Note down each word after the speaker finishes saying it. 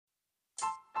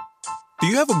Do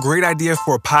you have a great idea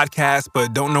for a podcast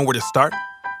but don't know where to start?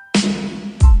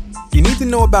 You need to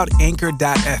know about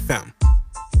Anchor.fm.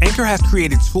 Anchor has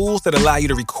created tools that allow you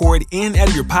to record and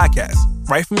edit your podcast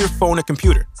right from your phone or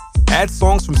computer. Add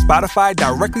songs from Spotify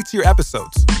directly to your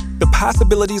episodes. The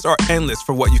possibilities are endless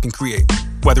for what you can create,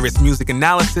 whether it's music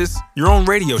analysis, your own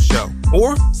radio show,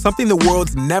 or something the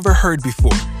world's never heard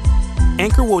before.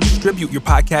 Anchor will distribute your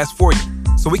podcast for you,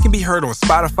 so it can be heard on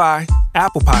Spotify,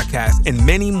 Apple Podcasts, and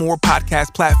many more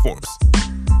podcast platforms.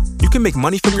 You can make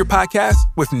money from your podcast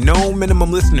with no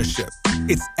minimum listenership.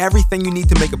 It's everything you need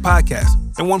to make a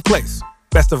podcast in one place.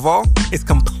 Best of all, it's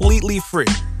completely free.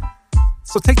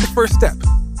 So take the first step.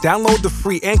 Download the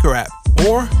free Anchor app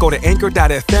or go to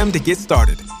anchor.fm to get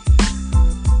started.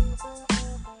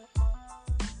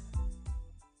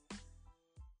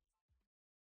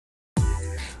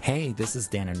 Hey, this is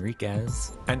Dan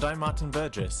Enriquez. And I'm Martin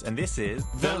Burgess, and this is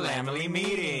The Lamely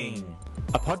Meeting,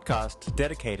 a podcast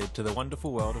dedicated to the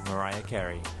wonderful world of Mariah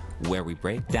Carey. where we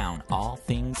break down all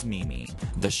things Mimi,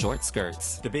 the short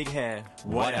skirts, The big hair,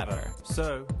 whatever.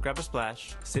 So, grab a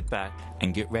splash, sit back,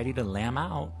 and get ready to lamb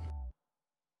out.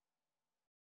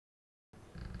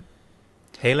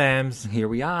 Hey lambs. Here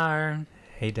we are.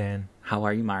 Hey Dan. How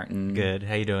are you, Martin? Good,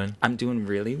 how you doing? I'm doing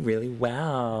really, really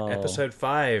well. Episode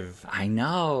 5. I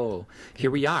know. Here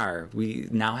we are. We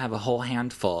now have a whole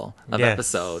handful of Yes.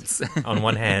 episodes. On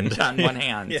one hand. On one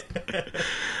hand.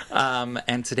 Yeah.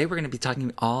 And today we're going to be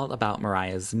talking all about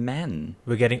Mariah's men.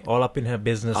 We're getting all up in her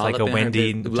business All like up a in her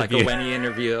Wendy like a interview. Wendy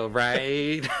interview,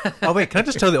 right? Oh wait, can I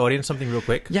just tell the audience something real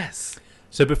quick? Yes.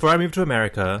 So before I moved to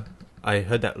America, I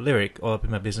heard that lyric, all up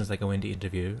in my business like a Wendy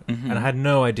interview, and I had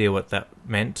no idea what that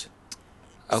meant.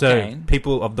 Okay. So,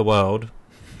 people of the world,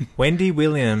 Wendy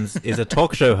Williams is a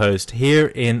talk show host here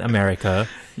in America.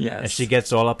 Yes. And she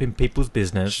gets all up in people's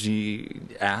business. She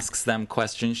asks them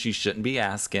questions she shouldn't be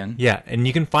asking. Yeah, and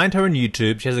you can find her on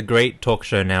YouTube. She has a great talk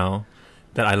show now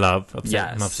that I love.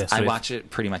 I'm obsessed I with. watch it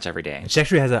pretty much every day. She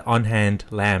actually has an on-hand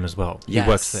lamb as well. Yes. He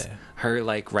works there. Her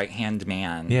like right-hand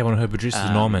man. Yeah, one of her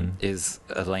producers, Norman. Is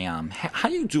a lamb. How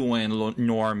you doing,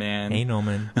 Norman? Hey,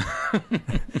 Norman.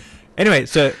 Anyway,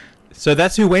 so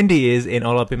that's who Wendy is in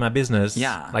All Up in My Business.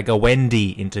 Yeah. Like a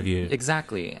Wendy interview.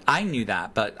 Exactly. I knew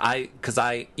that, but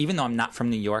even though I'm not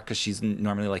from New York, because she's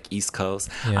normally like East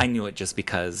Coast, Yeah. I knew it just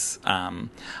because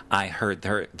I heard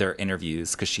their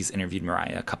interviews, because she's interviewed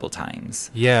Mariah a couple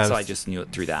times. Yeah. So I just knew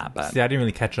it through that. But See, I didn't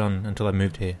really catch on until I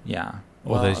moved here. yeah.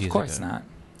 All Well, those of years course ago. not.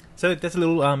 So that's a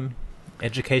little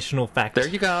educational fact. There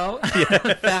you go.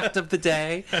 Fact of the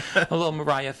day. A little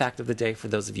Mariah fact of the day for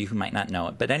those of you who might not know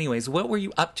it. But anyways, what were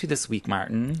you up to this week,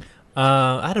 Martin?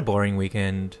 I had a boring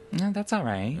weekend. Yeah, that's all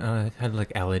right. I had like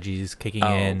allergies kicking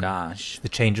Oh, in. gosh. The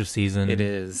change of season. It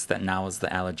is. That now is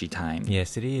the allergy time.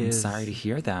 Yes, it I'm is. sorry to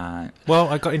hear that. Well,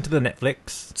 I got into the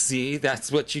Netflix. See,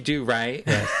 that's what you do, right?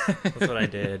 Yes, that's what I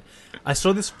did. I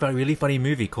saw this really funny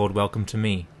movie called Welcome to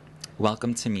Me.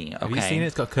 Welcome to Me. Okay. Have you seen it?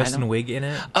 It's got I Kirsten don't- Wiig in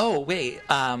it. Oh, wait.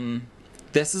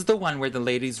 This is the one where the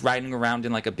lady's riding around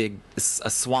in like a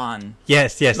swan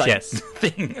Yes, yes, like, yes.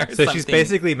 thing or So something. she's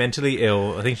basically mentally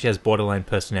ill. I think she has borderline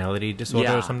personality disorder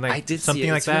Yeah, or something. I did see something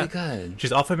it. like It's that. really good.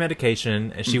 She's off her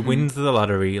medication and she wins the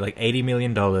lottery, like $80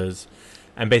 million,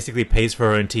 and basically pays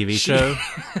for her own TV show.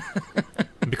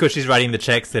 Because she's writing the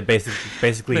checks, they're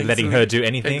basically letting her do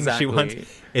anything she wants.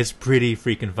 Exactly. It's pretty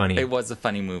freaking funny. It was a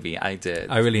funny movie. I did.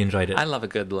 I really enjoyed it. I love a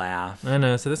good laugh. I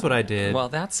know, so that's what I did. Well,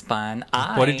 that's fun.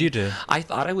 What did you do? I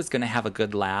thought I was going to have a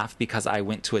good laugh because I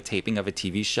went to a taping of a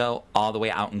TV show all the way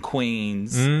out in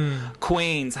Queens.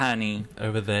 Queens, honey.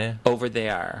 Over there. Over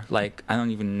there. Like, I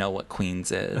don't even know what Queens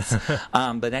is.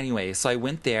 But anyway, so I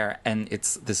went there, and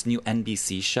it's this new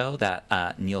NBC show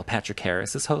that Neil Patrick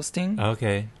Harris is hosting.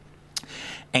 Okay.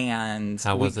 And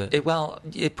How was it? Well,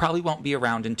 it probably won't be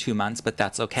around in 2 months, but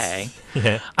that's okay.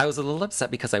 Yeah. I was a little upset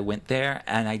because I went there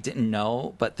and I didn't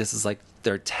know, but this is like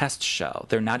their test show.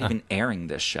 They're not even airing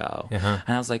this show. Uh-huh.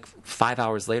 And I was like, 5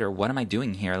 hours later, what am I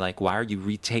doing here? Like, why are you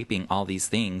retaping all these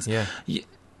things? Yeah.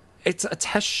 It's a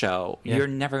test show. Yeah. You're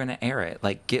never going to air it.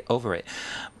 Like, get over it.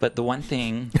 But the one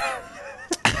thing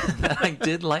that I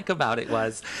did like about it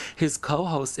was his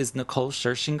co-host is Nicole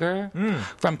Scherzinger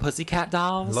from Pussycat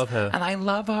Dolls. Love her. And I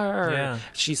love her. Yeah.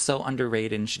 She's so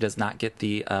underrated, and she does not get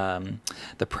the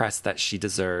press that she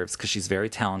deserves because she's very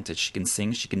talented. She can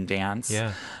sing, she can dance.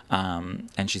 Yeah.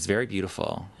 And she's very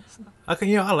beautiful.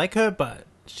 Okay, I like her, but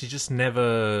she just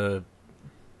never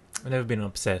I've never been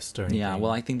obsessed or anything. Yeah,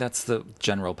 well, I think that's the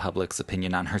general public's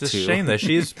opinion on her, it's too. a shame, though.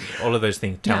 She is all of those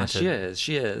things talented. Yeah,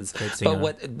 she is. Great singer. But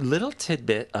what little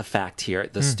tidbit of fact here,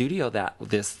 the studio that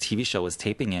this TV show was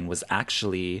taping in was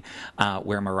actually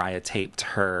where Mariah taped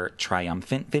her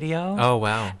Triumphant video. Oh,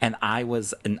 wow. And I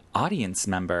was an audience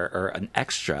member or an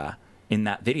extra in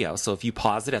that video. So if you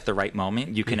pause it at the right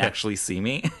moment, you can actually see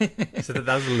me. So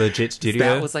that was a legit studio?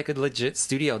 That was like a legit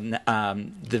studio.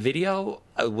 The video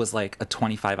was like a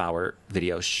 25-hour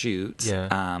video shoot.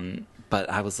 Yeah. But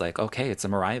I was like, okay, it's a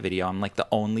Mariah video. I'm like the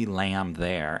only lamb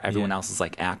there. Everyone else is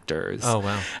like actors. Oh,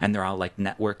 wow. And they're all like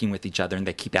networking with each other. And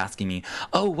they keep asking me,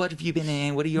 oh, what have you been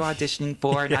in? What are you auditioning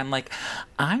for? And I'm like,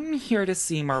 I'm here to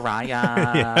see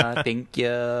Mariah. Thank you.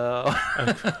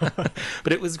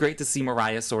 But it was great to see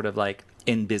Mariah sort of like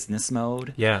in business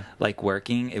mode. Yeah. Like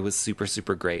working. It was super,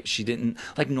 super great. She didn't,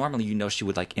 like normally, she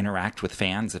would like interact with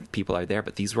fans if people are there.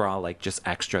 But these were all like just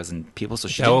extras and people. So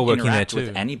she didn't interact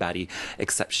with anybody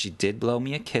except she did blow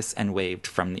me a kiss and waved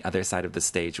from the other side of the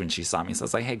stage when she saw me. So I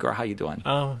was like, hey girl, how you doing?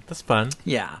 Oh, that's fun.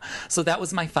 Yeah. So that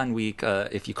was my fun week,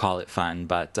 if you call it fun.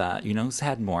 But you know who's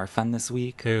had more fun this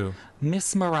week? Who?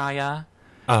 Miss Mariah.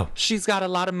 Oh. She's got a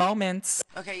lot of moments.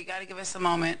 Okay, you gotta give us a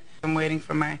moment. I'm waiting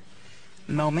for my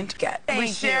moment. We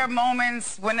share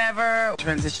moments whenever.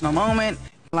 Transitional moment,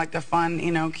 like a fun,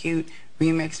 cute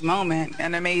remix moment,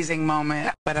 an amazing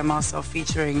moment, but I'm also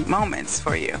featuring moments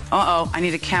for you. I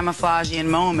need a camouflagian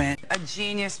moment, a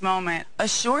genius moment, a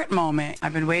short moment.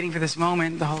 I've been waiting for this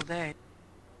moment the whole day.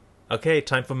 Okay,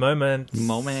 time for moments.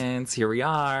 Moments, here we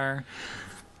are.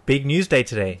 Big news day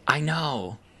today. I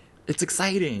know. It's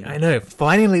exciting. I know.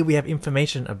 Finally, we have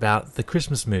information about the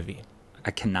Christmas movie. I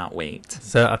cannot wait.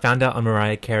 So I found out on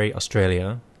Mariah Carey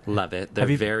Australia. Love it. They're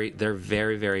very,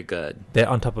 very good. They're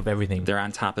on top of everything. They're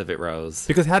on top of it, Rose.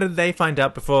 Because how did they find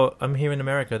out before? I'm here in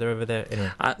America. They're over there.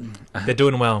 Anyway, they're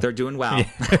doing well. They're doing well.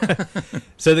 Yeah.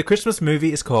 So the Christmas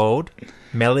movie is called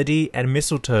Melody and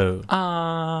Mistletoe.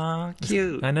 Aw,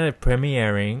 cute. I know,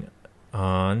 premiering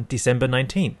on December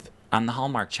 19th. On the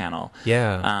Hallmark Channel.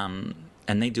 Yeah.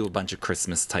 And they do a bunch of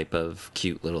Christmas type of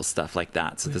cute little stuff like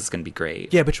that. So this is going to be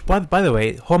great. Yeah, but by the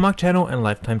way, Hallmark Channel and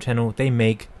Lifetime Channel, they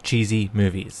make cheesy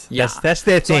movies. Yeah. That's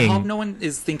their thing. So I hope no one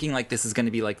is thinking like this is going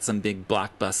to be like some big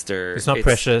blockbuster. It's not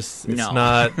Precious. It's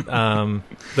not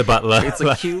The Butler. It's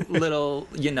a cute little,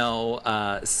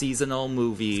 seasonal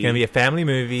movie. It's going to be a family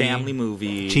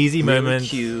movie. Cheesy really moments.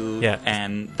 Cute. Yeah.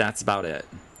 And that's about it.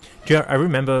 I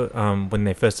remember when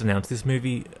they first announced this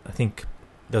movie, I think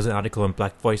there was an article on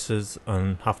Black Voices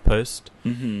on HuffPost.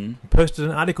 Mm-hmm. Posted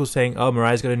an article saying, "Oh,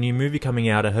 Mariah's got a new movie coming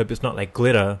out. I hope it's not like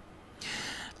Glitter."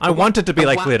 I want it to be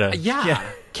like Glitter. Yeah.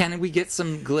 Can we get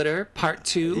some Glitter Part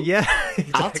 2? Yeah.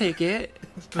 Exactly. I'll take it.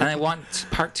 And I want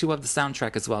Part 2 of the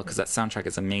soundtrack as well because that soundtrack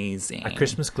is amazing. A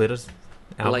Christmas Glitter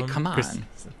album. Like, come on.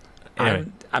 Anyway.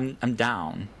 I'm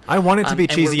down. I want it to be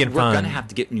cheesy and fun. We're going to have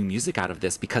to get new music out of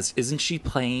this because isn't she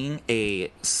playing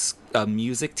a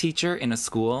music teacher in a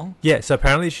school? Yeah, so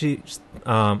apparently she's...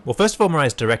 well, first of all,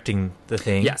 Mariah's directing the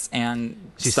thing. Yes,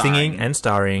 and she's singing and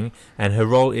starring, and her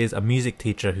role is a music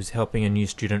teacher who's helping a new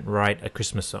student write a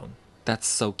Christmas song. That's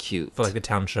so cute. For like the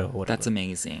town show or whatever. That's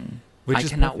amazing. Which I is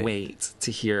cannot perfect. wait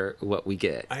to hear what we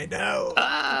get. I know. Oh,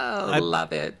 I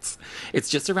love it. It's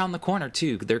just around the corner,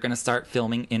 too. They're going to start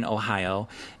filming in Ohio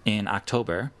in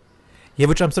October. Yeah,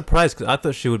 which I'm surprised because I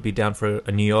thought she would be down for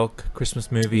a New York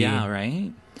Christmas movie. Yeah,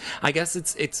 right? I guess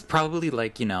it's probably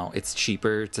like, it's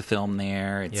cheaper to film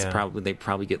there. It's they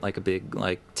probably get like a big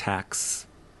like tax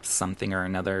something or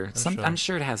another. I'm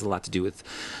sure it has a lot to do with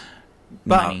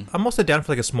money. I'm also down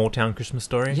for like a small town Christmas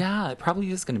story. Yeah, it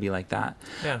probably is going to be like that.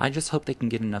 Yeah. I just hope they can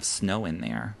get enough snow in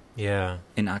there. Yeah.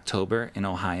 In October in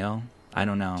Ohio. I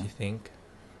don't know. Do you think?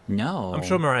 No. I'm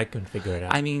sure Mariah can figure it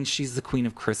out. I mean, she's the queen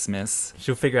of Christmas.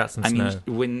 She'll figure out some snow. I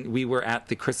mean, when we were at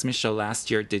the Christmas show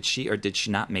last year, did she or did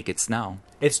she not make it snow?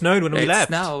 It snowed when we left.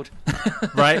 It snowed.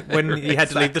 Right? When you had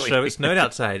to leave the show, it snowed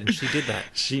outside, and she did that.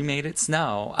 She made it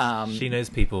snow. She knows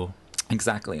people.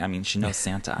 Exactly. I mean, she knows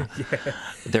Santa. Yeah.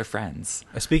 They're friends.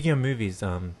 Speaking of movies,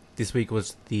 this week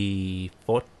was the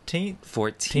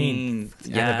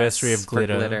 14th anniversary of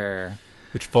Glitter.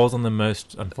 Which falls on the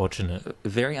most unfortunate.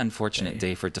 Very unfortunate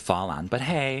day for it to fall on. But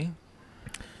hey,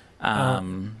 it's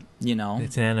an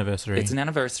anniversary. It's an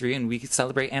anniversary, and we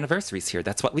celebrate anniversaries here.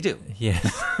 That's what we do.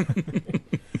 Yes.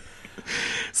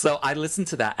 So I listened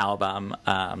to that album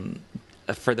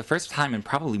for the first time in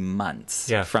probably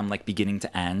months, from like beginning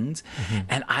to end.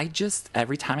 And I just,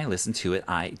 every time I listen to it,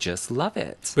 I just love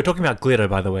it. We're talking about Glitter,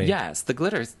 by the way. Yes, the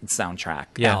Glitter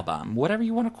soundtrack album, whatever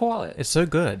you want to call it. It's so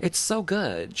good. It's so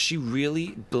good. She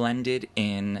really blended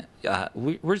in.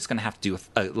 We're just gonna have to do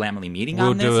a Lamely meeting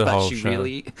on this, but she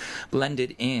really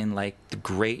blended in like the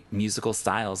great musical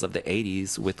styles of the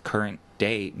 80s with current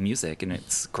day music, and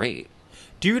it's great.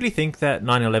 Do you really think that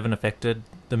 9/11 affected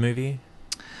the movie?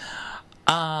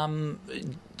 The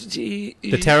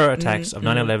terror attacks of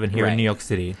 9/11 here in New York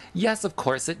City. Yes, of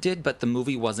course it did, but the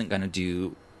movie wasn't going to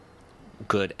do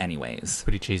good anyways.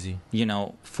 Pretty cheesy. You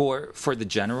know, for the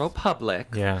general public,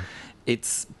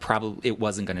 it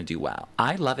wasn't going to do well.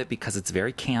 I love it because it's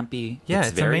very campy. Yeah,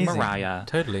 it's very amazing. Mariah.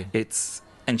 Totally.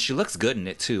 And she looks good in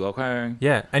it too, okay?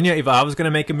 Yeah, and if I was going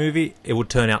to make a movie, it would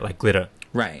turn out like Glitter.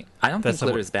 Right. I don't think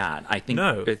Glitter's bad. I think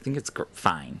it's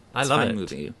fine. I love it.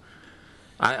 It's a fine movie.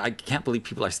 I can't believe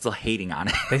people are still hating on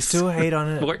it. They still hate on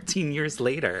it 14 years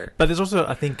later. But there's also,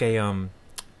 I think, a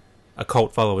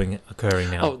cult following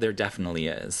occurring now. Oh, there definitely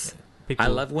is. I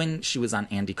love when she was on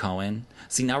Andy Cohen.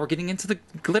 See, now we're getting into the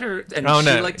Glitter, and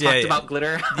talked about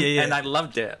Glitter, and I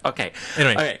loved it. Okay,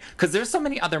 anyway, because there's so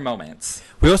many other moments.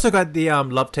 We also got the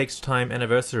Love Takes Time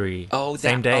anniversary.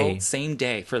 Same day. Same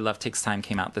day for Love Takes Time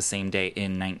came out the same day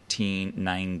in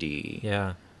 1990.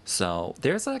 Yeah. So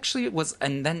there's actually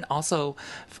and then also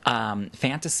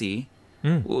Fantasy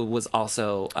was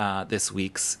also this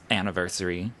week's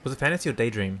anniversary. Was it Fantasy or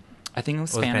Daydream? I think it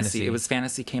was Fantasy. It was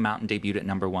Fantasy came out and debuted at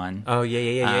number 1. Oh,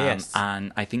 yes.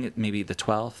 On, I think maybe the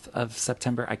 12th of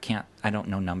September. I don't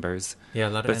know numbers. Yeah,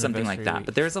 a lot of but something like that.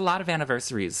 But there's a lot of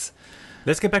anniversaries.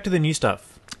 Let's get back to the new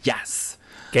stuff. Yes.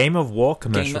 Game of War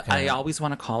commercial. I always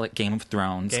want to call it Game of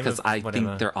Thrones because I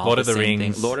think they're all the same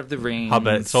thing. Lord of the Rings.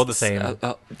 Hobbit, it's all the same.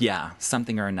 Yeah,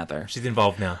 something or another. She's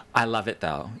involved now. I love it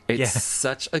though. It's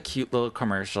such a cute little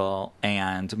commercial,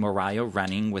 and Mariah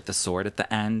running with the sword at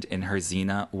the end in her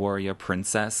Xena warrior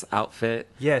princess outfit.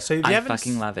 Yeah, so if you I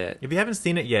fucking love it. If you haven't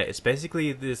seen it yet, it's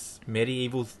basically this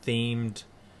medieval themed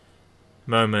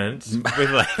moment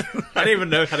with like I don't even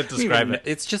know how to describe it.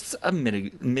 It's just a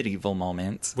medieval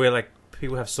moment where like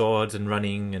people have swords and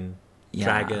running and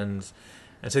dragons,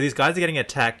 and so these guys are getting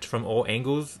attacked from all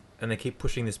angles, and they keep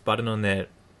pushing this button on their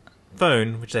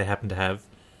phone, which they happen to have,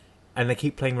 and they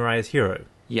keep playing Mariah's Hero.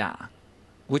 Yeah,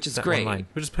 which is great. Online.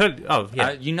 Which is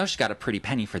you know she got a pretty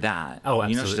penny for that. Oh,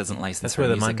 absolutely. You know she doesn't license her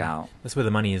music out. That's where the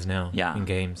money is now. Yeah, in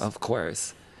games, of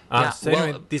course.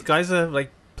 Anyway, these guys are like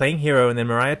playing Hero, and then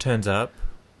Mariah turns up.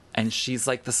 And she's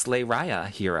like the Slay Raya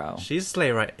hero. She's Slay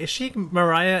Raya. Is she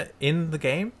Mariah in the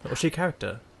game? Or is she a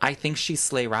character? I think she's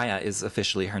Slay Raya is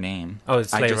officially her name. Oh,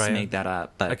 it's Slay Raya. I just made that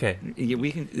up. But okay.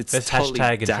 We can. It's Let's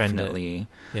totally definitely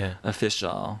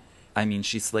official. I mean,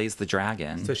 she slays the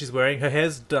dragon. So she's wearing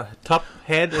her top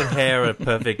head and hair are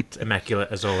perfect, immaculate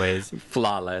as always.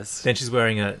 Flawless. Then she's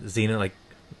wearing a Xena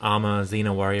armor,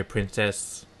 Xena warrior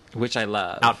princess. Which I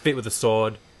love. Outfit with a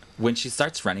sword. When she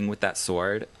starts running with that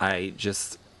sword, I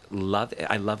just love it.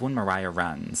 I love when Mariah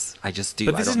runs. I just do.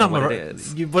 But this is not Mariah.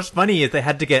 What's funny is they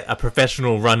had to get a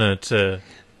professional runner to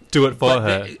do it for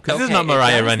her. Because this is not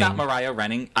Mariah running. It's not Mariah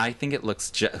running. I think it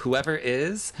looks whoever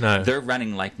is. No, they're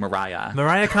running like Mariah.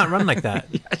 Mariah can't run like that.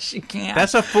 Yeah, she can't.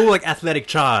 That's a full athletic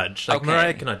charge.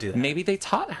 Mariah cannot do that. Maybe they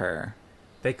taught her.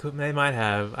 They could. They might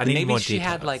have. I need Maybe more she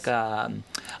details. had like a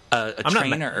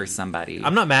trainer or somebody.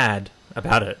 I'm not mad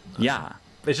about it. Yeah.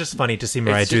 It's just funny to see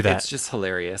Mariah do that. It's just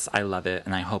hilarious. I love it,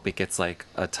 and I hope it gets like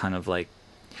a ton of like,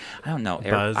 I don't know,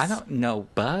 buzz. I don't know,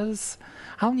 buzz.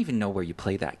 I don't even know where you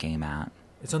play that game at.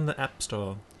 It's on the App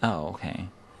Store. Oh, okay.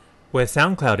 Where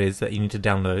SoundCloud is that you need to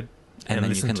download, and then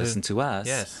you can listen to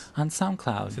us. On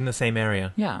SoundCloud. It's in the same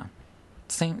area. Yeah,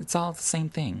 same. It's all the same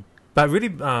thing. But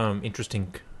really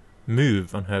interesting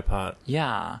move on her part.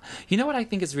 Yeah. You know what I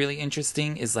think is really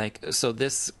interesting is like, so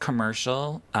this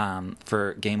commercial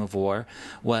for Game of War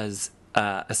was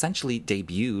essentially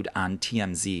debuted on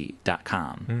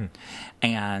TMZ.com.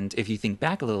 And if you think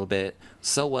back a little bit,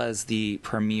 so was the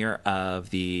premiere of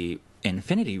the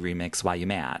Infinity remix, Why You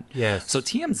Mad? Yes. So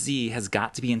TMZ has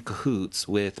got to be in cahoots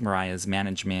with Mariah's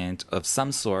management of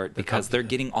some sort because they're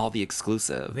getting all the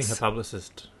exclusives. I think her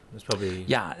publicist is probably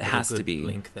it has to be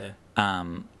link there.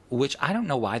 Which I don't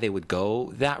know why they would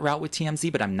go that route with TMZ,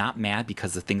 but I'm not mad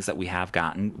because the things that we have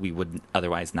gotten, we would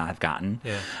otherwise not have gotten.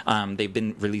 Yeah. They've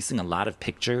been releasing a lot of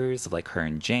pictures of like her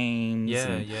and James.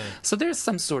 Yeah. So there's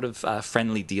some sort of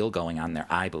friendly deal going on there,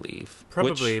 I believe.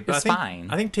 Probably, which but is fine.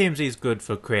 I think TMZ is good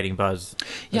for creating buzz.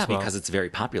 Yeah, because it's very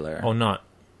popular. Or not.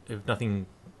 If nothing,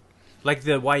 like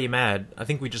the Why You Mad, I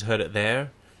think we just heard it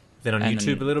there, then on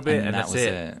YouTube a little bit, and that's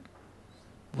it.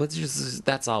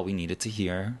 That's all we needed to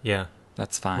hear. Yeah.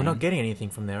 That's fine. We're not getting anything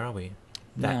from there, are we?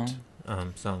 That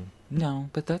song. No,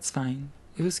 but that's fine.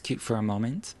 It was cute for a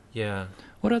moment. Yeah.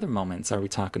 What other moments are we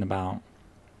talking about?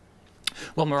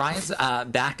 Well, Mariah's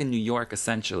back in New York,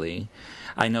 essentially.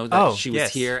 I know that she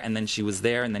was here, and then she was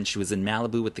there, and then she was in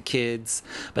Malibu with the kids.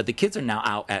 But the kids are now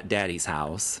out at Daddy's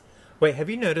house. Wait, have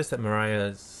you noticed that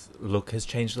Mariah's look has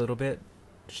changed a little bit?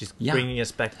 She's bringing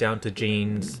us back down to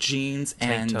jeans. Jeans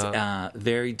and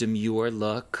very demure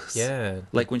looks. Yeah.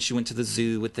 Like when she went to the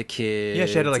zoo with the kids. Yeah,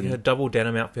 she had like her double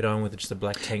denim outfit on with just a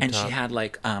black tank top. And she had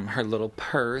like her little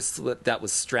purse that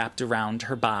was strapped around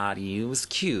her body. It was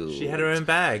cute. She had her own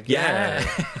bag. Yeah.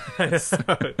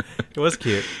 It was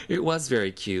cute. It was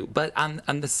very cute. But on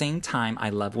the same time, I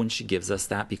love when she gives us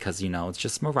that because, it's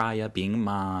just Mariah being a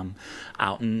mom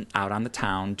out on the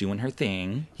town doing her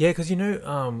thing. Yeah, because,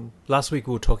 last week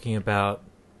we were talking about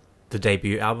the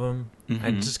debut album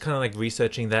and just kind of like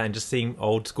researching that and just seeing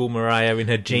old school Mariah in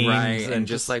her jeans. Right, and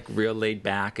just like real laid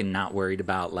back and not worried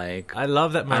about like... I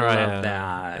love that Mariah. I love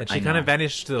that. And she kind of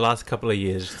vanished the last couple of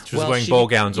years. She was wearing ball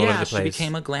gowns all over the place. Yeah, she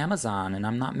became a glamazon and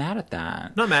I'm not mad at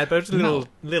that. Not mad, but it's a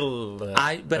little...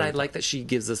 But I like that she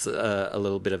gives us a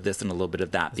little bit of this and a little bit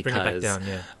of that because... Bring it back down,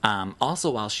 yeah. Also,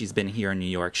 while she's been here in New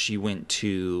York, she went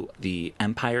to the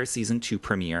Empire Season 2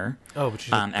 premiere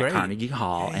at Carnegie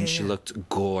Hall and she looked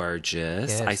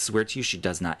gorgeous. Yes. I swear to you, she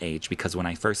does not age because when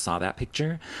I first saw that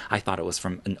picture, I thought it was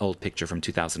from an old picture from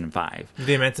 2005.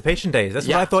 The Emancipation Days. That's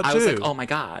what I thought too. I was like, oh my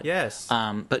God. Yes.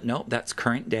 But no, that's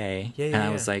current day. And I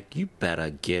was like, you better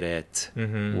get it.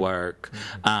 Work.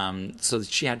 So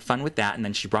she had fun with that and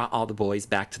then she brought all the boys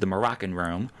back to the Moroccan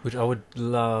room. Which I would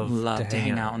love to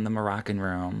hang out in the Moroccan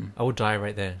room. I would die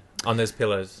right there. On those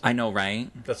pillows. I know,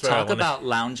 right? That's right. Talk about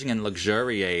lounging and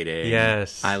luxuriating.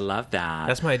 Yes. I love that.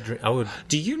 That's my dream. I would...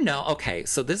 Do you know... Okay,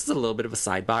 so this is a little bit of a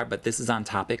sidebar, but this is on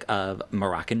topic of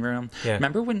Moroccan room. Yeah.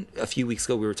 Remember when a few weeks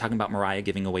ago we were talking about Mariah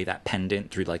giving away that pendant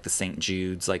through like the St.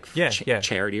 Jude's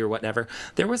charity or whatever?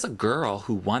 There was a girl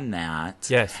who won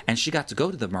that. Yes. And she got to go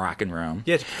to the Moroccan room.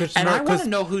 Yes. And I want to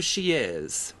know who she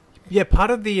is. Yeah, part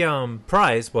of the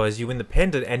prize was you win the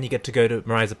pendant and you get to go to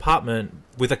Mariah's apartment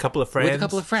with a couple of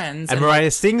friends. And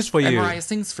Mariah sings for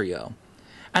you.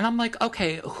 And I'm like,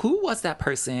 okay, who was that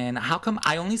person? How come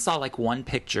I only saw like one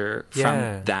picture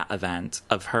from that event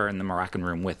of her in the Moroccan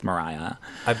room with Mariah?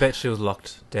 I bet she was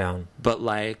locked down. But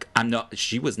like,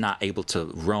 she was not able to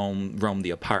roam the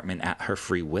apartment at her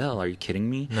free will. Are you kidding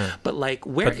me? No. But like,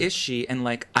 where is she? And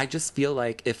like, I just feel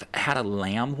like if had a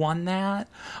lamb won that,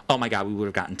 oh my God, we would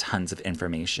have gotten tons of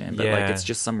information. But like, it's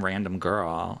just some random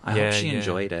girl. I hope she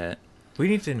enjoyed it. We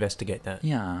need to investigate that.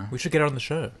 Yeah. We should get her on the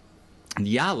show.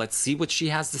 Yeah, let's see what she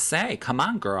has to say. Come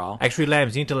on, girl. Actually,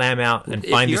 lambs, you need to lamb out and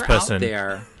find this person. If you're out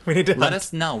there, we need to let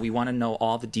us know. We want to know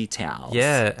all the details.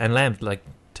 Yeah, and lambs, like,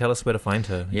 tell us where to find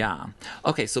her. Yeah.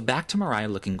 Okay, so back to Mariah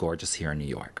looking gorgeous here in New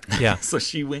York. Yeah. So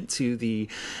she went to the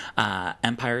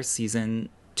Empire Season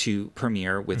 2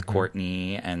 premiere with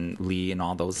Courtney and Lee and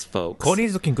all those folks.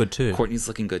 Courtney's looking good too. Nice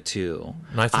and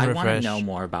refreshed. I want to know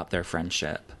more about their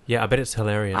friendship. Yeah, I bet it's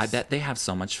hilarious. I bet they have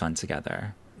so much fun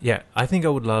together. Yeah, I think I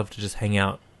would love to just hang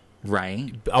out.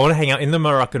 Right. I want to hang out in the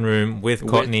Moroccan room with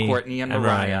Courtney and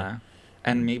Mariah.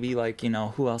 And maybe, like,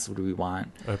 who else would we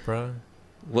want? Oprah?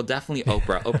 Well, definitely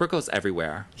Oprah. Oprah goes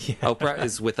everywhere. Yeah. Oprah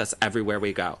is with us everywhere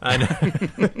we go. I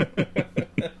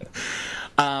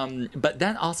know. But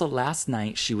then also last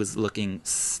night, she was looking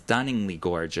stunningly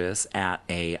gorgeous at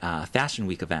a Fashion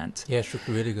Week event. Yeah, she looked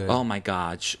really good. Oh, my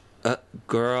gosh.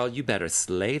 Girl, you better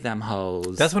slay them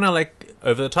hoes. That's when I like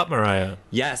over-the-top Mariah.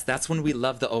 Yes, that's when we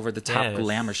love the over-the-top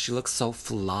glamour. She looks so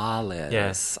flawless.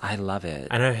 Yes. I love it.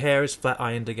 And her hair is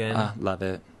flat-ironed again. Love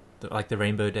it. Like the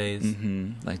rainbow days.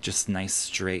 Mm-hmm. Like just nice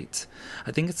straight.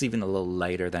 I think it's even a little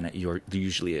lighter than it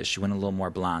usually is. She went a little more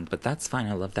blonde, but that's fine.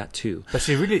 I love that too. But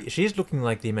she's looking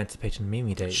like the Emancipation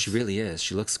Mimi days. She really is.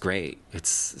 She looks great. It's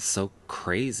so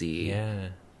crazy. Yeah.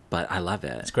 But I love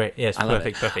it. It's great. Yes,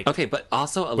 perfect. Okay, but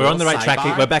also we're on the right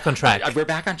track. We're back on track. We're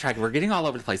back on track. We're getting all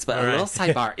over the place. But a little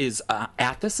sidebar is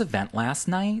at this event last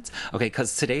night. Okay,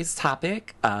 because today's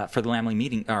topic for the Lamley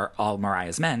meeting are all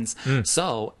Mariah's men's.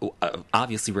 So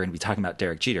obviously we're going to be talking about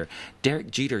Derek Jeter.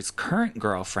 Derek Jeter's current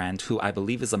girlfriend, who I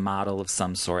believe is a model of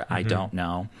some sort. I don't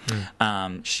know.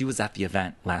 She was at the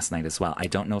event last night as well. I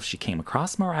don't know if she came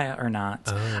across Mariah or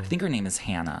not. I think her name is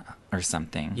Hannah or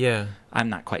something. Yeah. I'm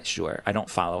not quite sure. I don't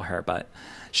follow her, but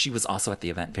she was also at the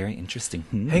event. Very interesting.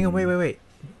 Hang on, wait.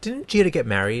 Didn't Jeter get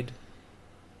married?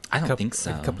 I don't think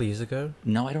so. Like a couple of years ago?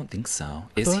 No, I don't think so.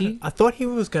 Is he? I thought he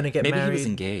was going to get married. Maybe he was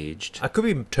engaged. I could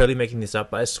be totally making this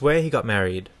up, but I swear he got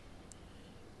married.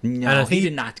 No, he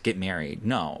did not get married.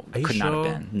 No, could not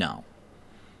have been.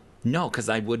 No, because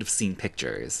I would have seen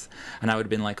pictures, and I would have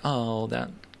been like, "Oh,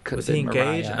 that could have been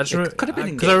engaged?" Mariah. It could have been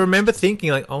engaged. Because I remember thinking,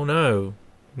 like, "Oh no,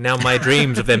 now my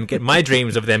dreams of them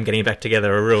getting back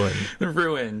together are ruined."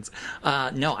 Ruined.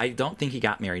 No, I don't think he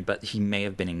got married, but he may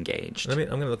have been engaged. I'm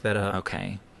gonna look that up.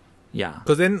 Okay. Yeah.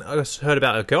 Because then I heard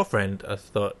about a girlfriend. I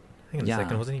thought, hang on a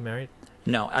second, wasn't he married?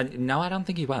 No, I don't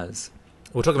think he was.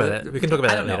 We'll talk about that. We can talk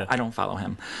about that later. I don't follow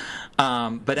him.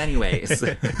 But anyways,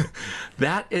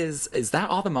 is that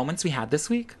all the moments we had this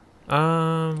week?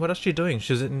 What else is she doing?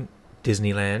 She was in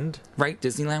Disneyland. Right,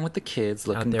 Disneyland with the kids,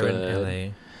 looking out there good. in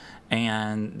LA.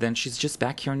 And then she's just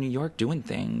back here in New York doing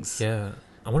things. Yeah.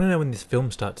 I want to know when this film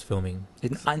starts filming.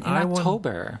 In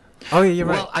October. Oh, yeah, you're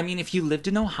right. Well, I mean, if you lived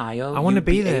in Ohio, I want to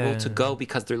be there. Able to go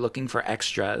because they're looking for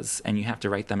extras, and you have to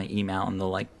write them an email, and they'll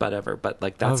like whatever. But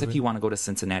like that's if you want to go to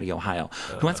Cincinnati, Ohio.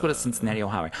 Who wants to go to Cincinnati,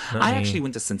 Ohio? I actually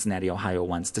went to Cincinnati, Ohio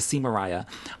once to see Mariah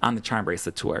on the Charm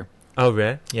Bracelet tour. Oh,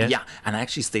 really? Yeah. Yeah, and I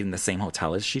actually stayed in the same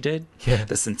hotel as she did. Yeah.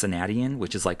 The Cincinnatian,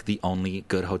 which is like the only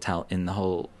good hotel in the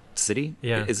whole city.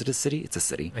 Yeah. Is it a city? It's a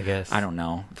city. I guess. I don't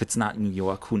know. If it's not New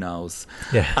York, who knows?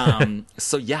 Yeah.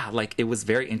 So yeah, like it was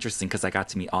very interesting because I got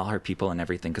to meet all her people and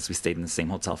everything because we stayed in the same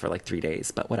hotel for like 3 days,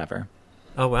 but whatever.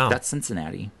 Oh, wow. That's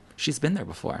Cincinnati. She's been there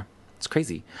before. It's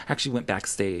crazy. I actually went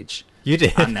backstage. You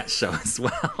did? On that show as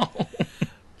well.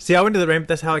 See, I went to the Rainbow.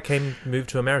 That's how I moved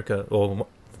to America, or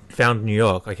found New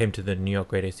York. I came to the New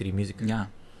York Radio City Music. Yeah.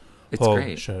 It's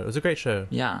great. Show. It was a great show.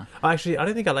 Yeah. Actually, I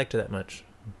don't think I liked it that much.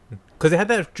 Because it had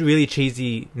that really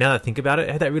cheesy, now that I think about it,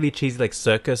 it had that really cheesy, like,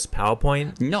 circus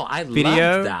PowerPoint No, I video.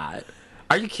 loved that.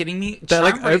 Are you kidding me? That,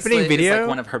 like, opening video? Is, like,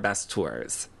 one of her best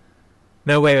tours.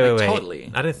 No, wait.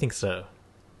 Totally. I don't think so.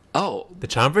 Oh. The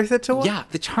Charm Bracelet tour? Yeah,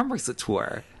 the Charm Bracelet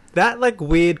tour. That, like,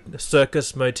 weird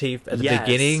circus motif at the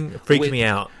beginning freaked me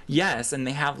out. Yes, and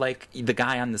they have, like, the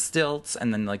guy on the stilts,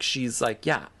 and then, like, she's like,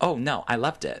 yeah. Oh, no, I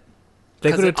loved it.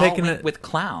 They could have taken it with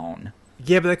clown.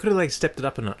 Yeah, but they could have, like, stepped it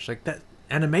up a notch. Like, that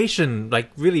animation, like,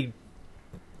 really...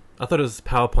 I thought it was a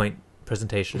PowerPoint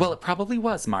presentation. Well, it probably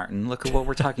was, Martin. Look at what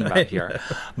we're talking about here.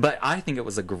 But I think it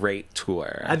was a great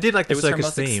tour. I did like the circus theme. It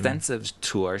was her most extensive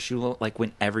tour. She, like,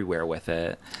 went everywhere with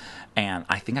it. And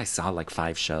I think I saw, like,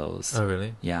 5 shows. Oh,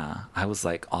 really? Yeah. I was,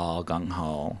 like, all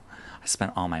gung-ho. I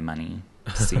spent all my money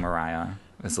to see Mariah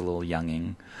as a little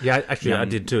younging. Yeah, actually, I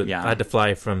did, too. Yeah. I had to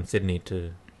fly from Sydney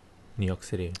to New York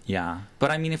City. Yeah.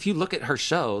 But I mean, if you look at her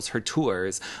shows, her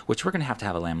tours, which we're going to have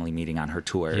a Lamely meeting on her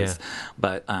tours, yeah.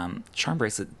 But Charm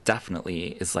Bracelet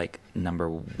definitely is like number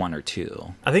 1 or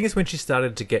 2. I think it's when she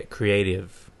started to get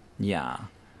creative. Yeah.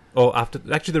 Oh,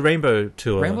 actually the Rainbow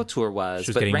Tour. Rainbow Tour was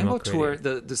but Rainbow Tour,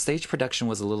 the stage production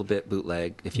was a little bit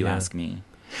bootleg, if you ask me.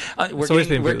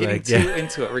 We're getting too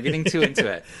into it. We're getting too into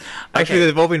it. Okay. Actually,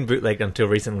 they've all been bootlegged until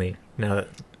recently, now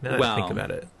that I think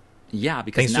about it. Yeah,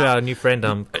 because thanks to our new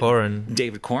friend Corin,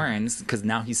 David Corin, because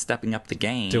now he's stepping up the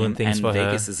game, doing things and for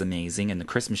Vegas her. Is amazing, and the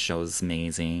Christmas show is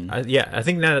amazing. I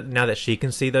think now that she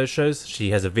can see those shows, she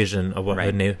has a vision of what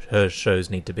her shows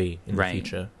need to be in the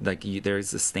future. Like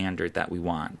there's a standard that we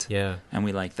want, and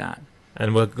we like that.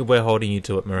 And we're holding you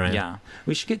to it, Mariah. Yeah,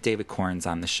 we should get David Corns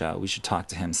on the show. We should talk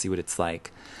to him, see what it's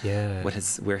like. Yeah,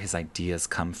 where his ideas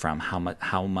come from.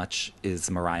 How much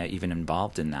is Mariah even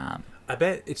involved in that? I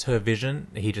bet it's her vision.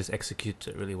 He just executes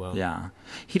it really well. Yeah.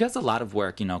 He does a lot of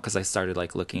work, because I started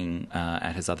like looking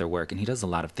at his other work, and he does a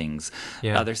lot of things.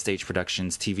 Yeah. Other stage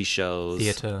productions, TV shows,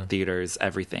 theaters,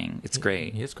 everything. It's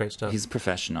great. He has great stuff. He's a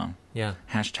professional. Yeah.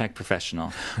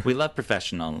 #professional. We love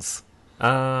professionals.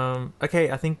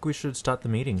 Okay, I think we should start the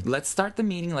meeting. Let's start the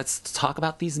meeting. Let's talk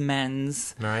about these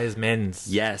men's. Mariah's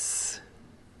men's. Yes.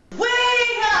 Wake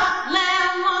up, Lamely.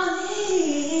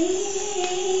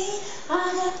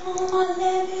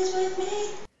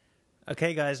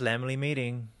 Okay, guys, Lamely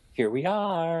meeting. Here we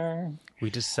are. We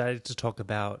decided to talk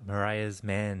about Mariah's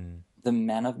men. The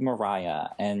men of Mariah.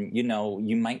 And,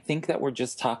 you might think that we're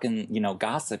just talking,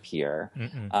 gossip here.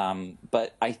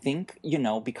 But I think,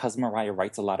 because Mariah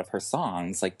writes a lot of her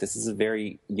songs, like this is a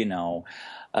very,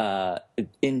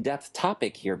 in-depth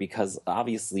topic here because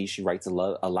obviously she writes a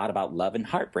lot about love and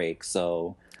heartbreak.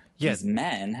 So... These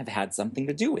men have had something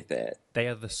to do with it. They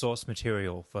are the source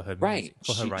material for her music,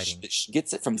 for her writing. She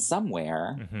gets it from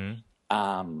somewhere.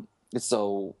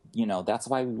 So, that's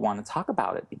why we want to talk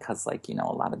about it because, a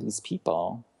lot of these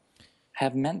people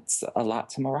have meant a lot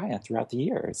to Mariah throughout the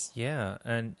years. Yeah,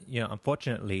 and,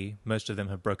 unfortunately, most of them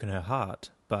have broken her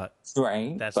heart, but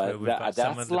that's where we've got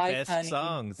some of the best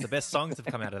songs. The best songs have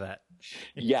come out of that.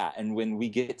 Yeah, and when we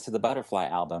get to the Butterfly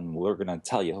album, we're going to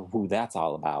tell you who that's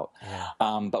all about.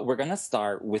 Yeah. But we're going to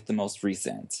start with the most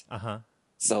recent.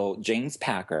 So James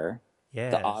Packer,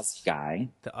 yes, the Aussie guy.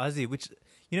 The Aussie, which,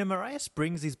 Mariah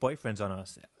springs these boyfriends on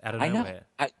us out of nowhere.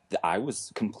 I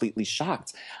was completely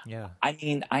shocked. Yeah. I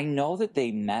mean, I know that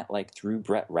they met like through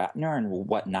Brett Ratner and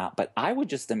whatnot, but I would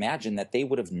just imagine that they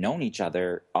would have known each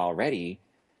other already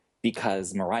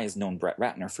because Mariah's known Brett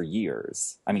Ratner for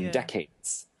years. I mean,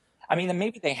 decades. I mean,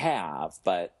 maybe they have,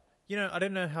 but... I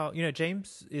don't know how...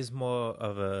 James is more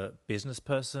of a business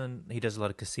person. He does a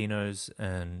lot of casinos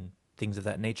and things of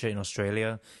that nature in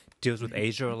Australia. Deals with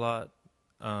Asia a lot.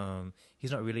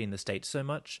 He's not really in the States so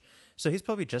much. So he's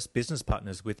probably just business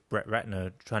partners with Brett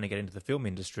Ratner trying to get into the film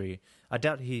industry. I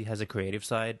doubt he has a creative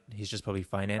side. He's just probably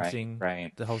financing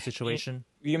the whole situation.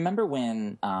 You remember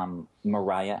when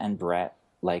Mariah and Brett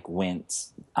went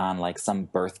on some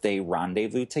birthday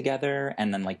rendezvous together,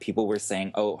 and then people were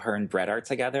saying, oh, her and Brett are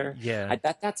together? Yeah. I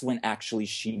bet that's when actually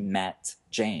she met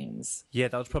James. Yeah,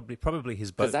 that was probably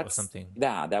his boat or something.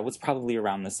 Yeah, that was probably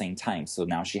around the same time. So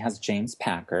now she has James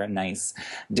Packer, a nice,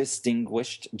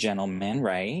 distinguished gentleman,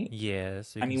 right?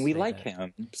 Yes. I mean, we like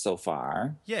him so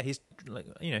far. Yeah, he's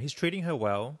he's treating her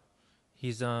well.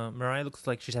 Mariah looks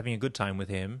like she's having a good time with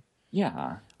him.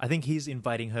 Yeah. I think he's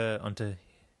inviting her onto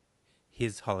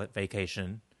his holiday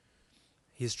vacation,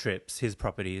 his trips, his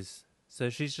properties. So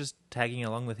she's just tagging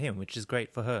along with him, which is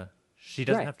great for her. She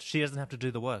doesn't have to do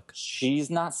the work.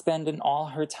 She's not spending all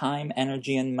her time,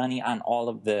 energy, and money on all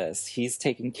of this. He's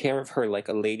taking care of her like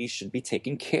a lady should be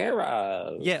taken care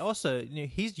of. Yeah, also,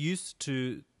 he's used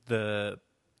to the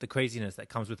craziness that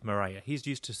comes with Mariah. He's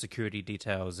used to security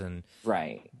details and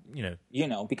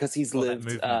because he's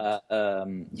lived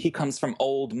he comes from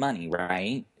old money,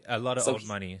 right? A lot of old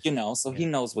money. So he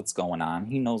knows what's going on.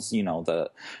 He knows, the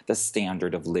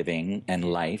standard of living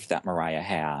and life that Mariah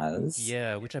has.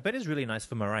 Yeah, which I bet is really nice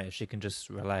for Mariah. She can just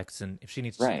relax, and if she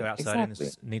needs to go outside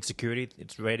and needs security,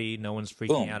 it's ready. No one's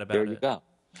freaking out about it. There you go.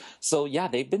 So, yeah,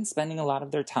 they've been spending a lot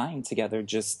of their time together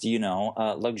just,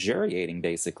 luxuriating,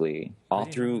 basically, all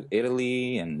through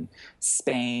Italy and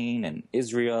Spain and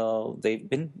Israel. They've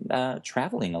been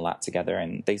traveling a lot together,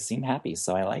 and they seem happy,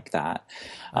 so I like that.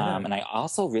 And I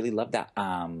also really love that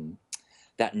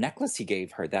that necklace he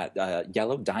gave her, that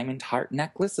yellow diamond heart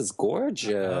necklace is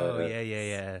gorgeous. Oh,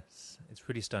 yeah. It's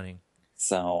pretty stunning.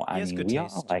 So, I mean, we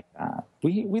all like that.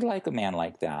 We like a man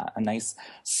like that. A nice,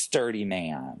 sturdy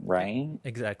man, right?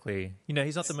 Exactly.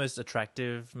 He's not the most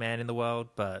attractive man in the world,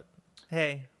 but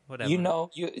hey, whatever.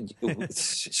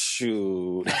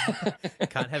 Shoot.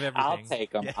 Can't have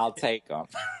everything. I'll take him.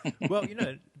 Well,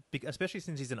 especially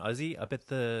since he's an Aussie, I bet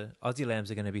the Aussie lambs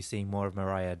are going to be seeing more of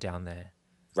Mariah down there.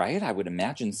 Right? I would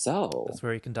imagine so. That's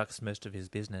where he conducts most of his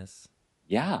business.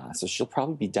 Yeah, so she'll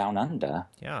probably be down under.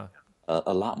 Yeah.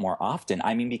 A lot more often.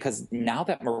 I mean, because now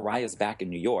that Mariah's back in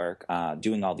New York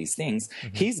doing all these things,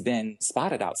 he's been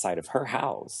spotted outside of her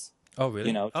house. Oh,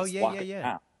 really?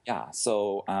 Yeah. Yeah.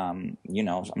 So, I'm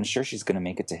sure she's going to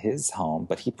make it to his home,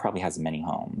 but he probably has many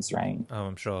homes, right? Oh,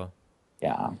 I'm sure.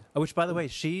 Yeah. Oh, which, by the way,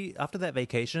 after that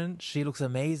vacation, she looks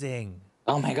amazing.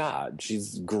 Oh, my God.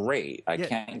 She's great. I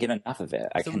can't get enough of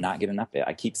it. I cannot get enough of it.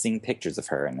 I keep seeing pictures of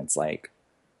her, and it's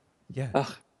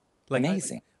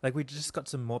amazing. We just got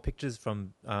some more pictures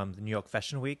from the New York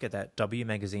Fashion Week at that W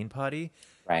Magazine party.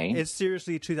 Right. It's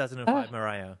seriously 2005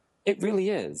 Mariah. It really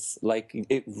is.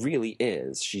 It really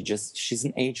is. She's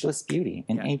an ageless beauty.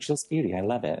 Ageless beauty. I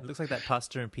love it. It looks like that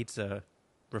pasta and pizza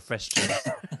refreshed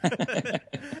her.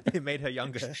 It made her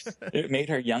younger. It made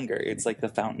her younger. It's like the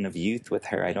fountain of youth with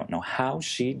her. I don't know how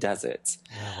she does it.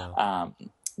 Oh, wow.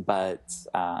 But, so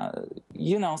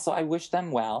I wish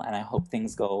them well, and I hope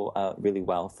things go really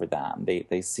well for them.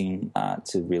 They seem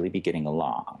to really be getting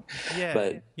along. Yeah.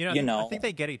 But, I think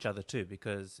they get each other, too,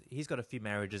 because he's got a few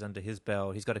marriages under his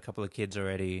belt. He's got a couple of kids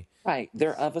already. Right.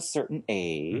 They're of a certain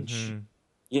age.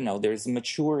 Mm-hmm. There's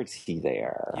maturity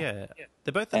there. Yeah.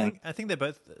 They're both, I think they're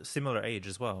both similar age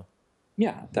as well.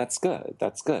 Yeah, that's good.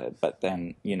 But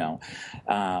then,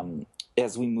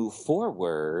 as we move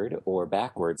forward, or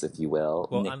backwards, if you will,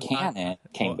 Nick Cannon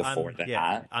came before that.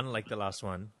 Yeah, unlike the last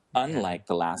one. The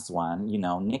last one,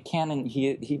 Nick Cannon,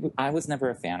 I was never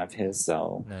a fan of his,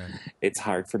 so it's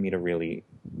hard for me to really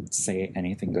say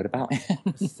anything good about him.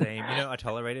 Same. I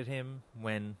tolerated him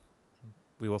when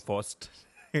we were forced.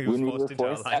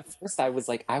 At first, I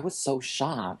was so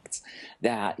shocked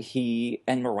that he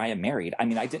and Mariah married. I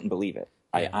mean, I didn't believe it.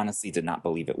 Yeah. I honestly did not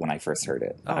believe it when I first heard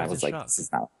it. I was like, this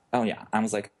is not... Oh, yeah. I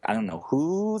was like, I don't know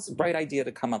whose bright idea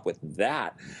to come up with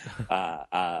that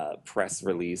press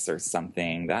release or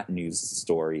something, that news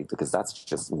story, because that's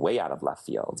just way out of left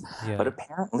field. Yeah. But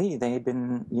apparently they've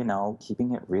been,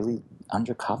 keeping it really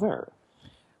undercover.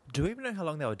 Do we even know how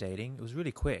long they were dating? It was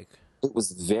really quick. It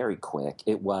was very quick.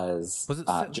 It was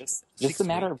it just a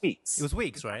matter of weeks. It was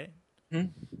weeks, right?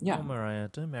 Yeah. Oh, Mariah,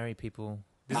 don't marry people.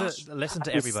 This is a lesson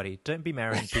to everybody. Don't be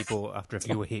marrying people after a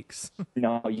few weeks.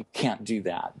 No, you can't do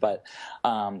that. But,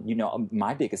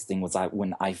 my biggest thing was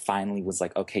when I finally was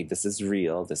like, okay, this is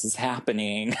real. This is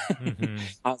happening.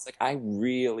 I was like, I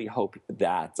really hope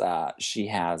that she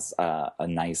has a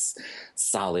nice,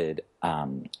 solid,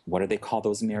 what do they call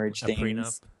those marriage things?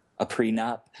 Prenup. A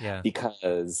prenup. Yeah.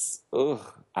 Because,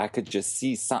 I could just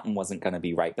see something wasn't going to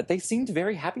be right. But they seemed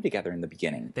very happy together in the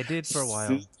beginning. They did for a while.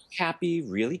 Super happy,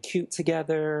 really cute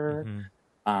together.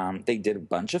 They did a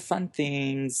bunch of fun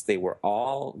things. They were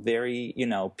all very,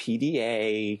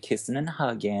 PDA, kissing and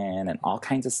hugging and all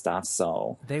kinds of stuff.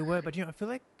 So they were, but I feel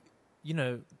like,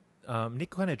 Nick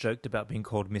kind of joked about being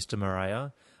called Mr. Mariah.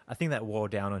 I think that wore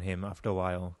down on him after a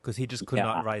while because he just could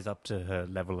not rise up to her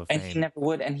level of fame. And he never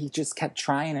would, and he just kept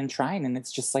trying, and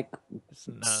it's just like,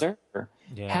 sir,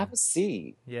 have a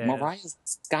seat. Yeah. Mariah's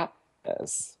got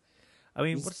this. I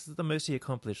mean, what's the most he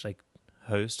accomplished? Like,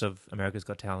 host of America's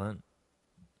Got Talent?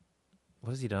 What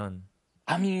has he done?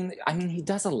 I mean, he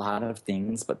does a lot of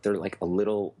things, but they're like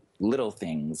little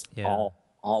things,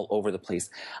 all over the place.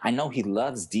 I know he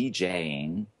loves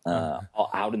DJing,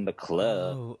 all out in the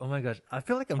club. Oh my gosh. I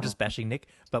feel like I'm just bashing Nick,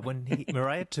 but when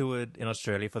Mariah toured in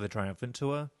Australia for the Triumphant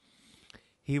Tour,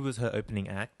 he was her opening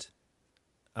act,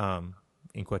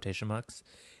 in quotation marks.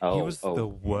 He was the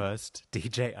worst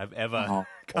DJ I've ever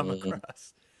come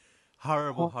across.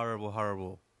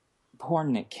 Horrible. Poor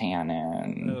Nick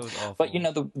Cannon. It was awful. But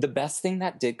the best thing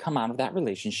that did come out of that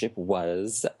relationship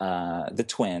was the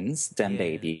twins, them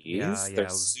babies. Yeah, they're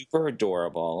super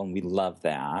adorable, and we love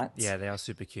that. Yeah, they are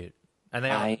super cute, and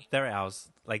they're ours.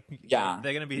 Like,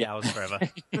 they're gonna be ours forever.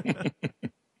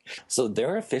 So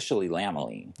they're officially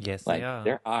Lamely. Yes, like, they are.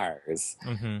 They're ours.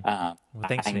 Well,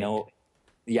 thanks, Nick. Know.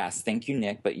 Yes, thank you,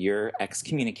 Nick, but you're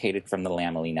excommunicated from the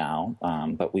Lamely now,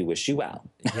 but we wish you well.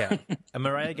 Yeah. And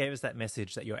Mariah gave us that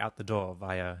message that you're out the door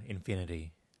via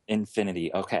Infinity.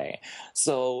 Infinity, okay.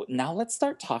 So now let's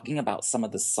start talking about some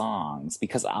of the songs,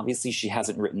 because obviously she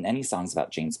hasn't written any songs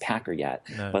about James Packer yet,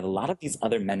 but a lot of these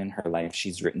other men in her life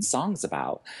she's written songs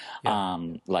about,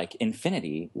 like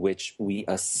Infinity, which we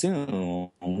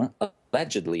assume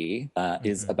allegedly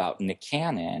is about Nick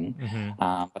Cannon,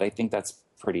 but I think that's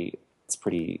pretty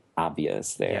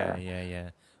obvious there.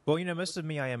 Yeah. Well, most of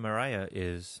Me, I Am Mariah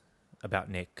is about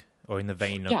Nick, or in the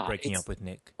vein of breaking up with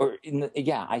Nick.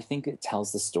 I think it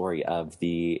tells the story of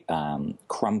the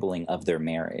crumbling of their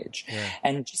marriage. Yeah.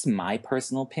 And just my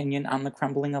personal opinion on the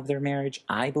crumbling of their marriage,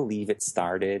 I believe it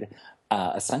started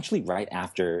essentially right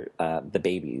after the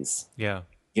babies. Yeah.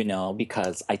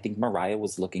 Because I think Mariah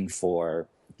was looking for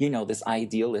this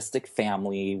idealistic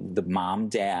family, the mom,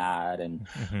 dad, and,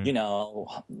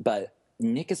 but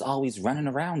Nick is always running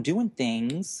around doing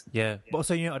things. Yeah. But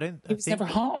also, he was never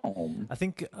home. I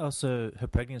think also her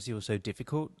pregnancy was so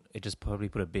difficult, it just probably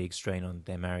put a big strain on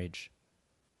their marriage.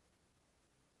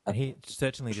 And he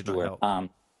certainly did not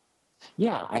help.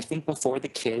 I think before the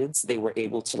kids, they were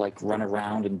able to like run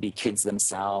around and be kids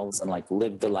themselves and like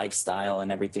live the lifestyle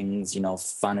and everything's,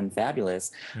 fun and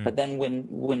fabulous. But then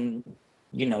when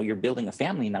you're building a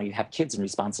family, now you have kids and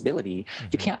responsibility,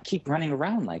 you can't keep running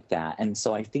around like that. And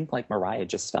so I think like Mariah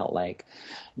just felt like,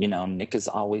 Nick is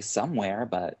always somewhere,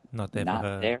 but not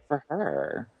there for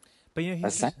her. But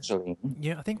essentially.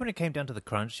 I think when it came down to the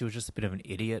crunch, she was just a bit of an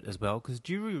idiot as well. Because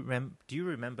do you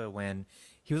remember when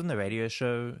he was on the radio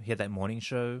show, he had that morning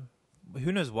show?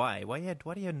 Who knows why? Why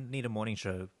do you need a morning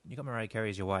show? You got Mariah Carey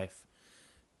as your wife.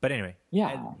 But anyway,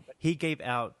 he gave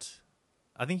out,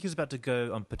 I think he was about to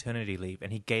go on paternity leave,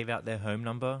 and he gave out their home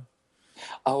number.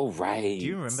 Oh, right. Do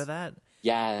you remember that?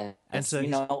 Yeah. And so,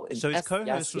 his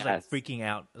co-host was like freaking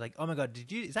out, like, "Oh my God,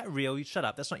 is that real? You shut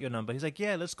up. That's not your number." He's like,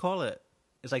 "Yeah, let's call it."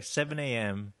 It's like 7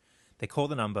 a.m. They call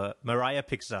the number. Mariah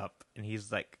picks up, and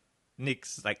he's like,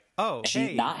 Nick's like, "Oh,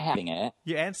 she's not having it."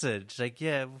 You answered. She's like,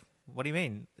 "Yeah, what do you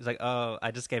mean?" He's like, "Oh,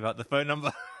 I just gave out the phone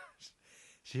number."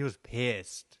 She was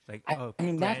pissed. Like,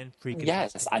 grand freaking.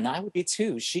 Yes, and I would be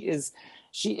too. She is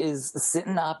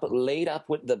sitting up, laid up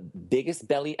with the biggest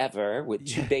belly ever, with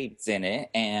two babies in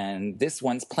it, and this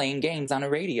one's playing games on a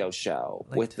radio show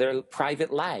with their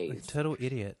private life. Like, total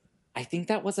idiot. I think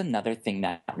that was another thing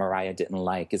that Mariah didn't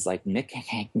like, is like Nick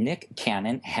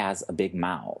Cannon has a big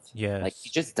mouth. Yes. Like, he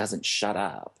just doesn't shut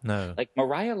up. No. Like,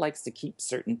 Mariah likes to keep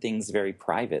certain things very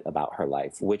private about her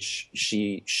life, which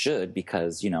she should,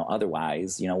 because,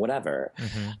 otherwise, whatever.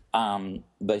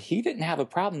 But he didn't have a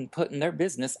problem putting their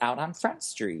business out on Front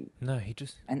Street. No, he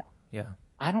just... And yeah.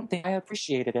 I don't think I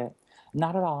appreciated it.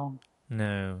 Not at all.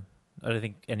 No. I don't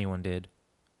think anyone did.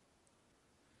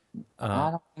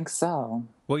 I don't think so.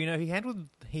 Well, he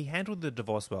handled the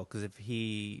divorce well, because if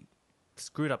he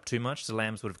screwed up too much, the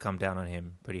lambs would have come down on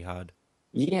him pretty hard.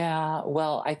 Yeah,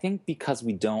 well, I think because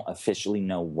we don't officially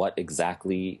know what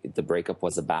exactly the breakup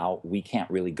was about, we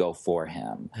can't really go for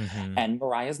him. Mm-hmm. And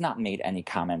Mariah's not made any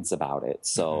comments about it,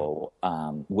 so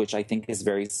which I think is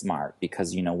very smart,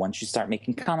 because once you start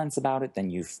making comments about it, then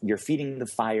you're feeding the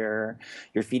fire,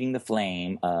 you're feeding the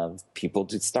flame of people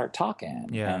to start talking.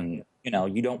 Yeah. And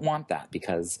you don't want that,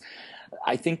 because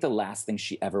I think the last thing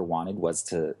she ever wanted was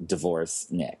to divorce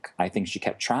Nick. I think she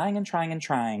kept trying and trying and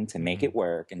trying to make it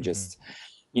work, and just,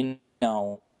 married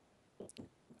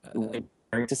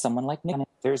to someone like Nick,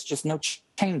 there's just no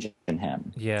change in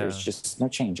him. Yeah. There's just no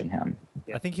change in him.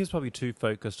 I think he was probably too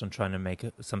focused on trying to make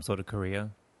some sort of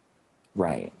career.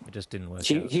 Right. It just didn't work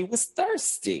out. He was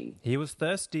thirsty. He was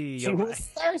thirsty. He was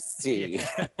thirsty.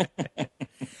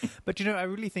 But, I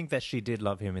really think that she did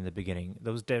love him in the beginning.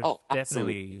 There was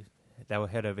definitely, they were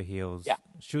head over heels. Yeah.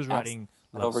 She was writing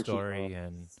love story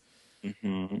and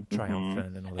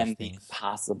triumphant and all those things. And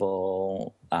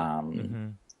Impossible,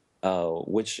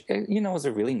 which, was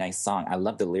a really nice song. I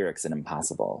love the lyrics in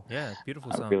Impossible. Yeah,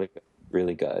 beautiful song. Really,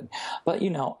 really good. But,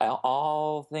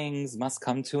 all things must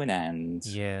come to an end.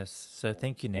 Yes. So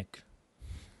thank you, Nick.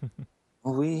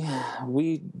 We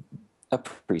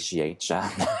appreciate you.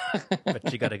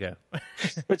 But you gotta go.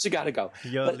 But you gotta go.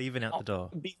 You're leaving out the door.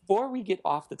 Before we get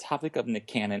off the topic of Nick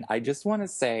Cannon, I just want to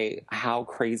say how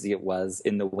crazy it was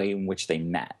in the way in which they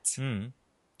met.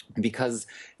 Because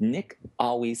Nick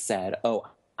always said, "Oh,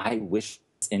 I wish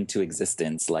this into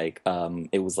existence." Like,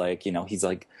 it was like, he's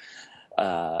like,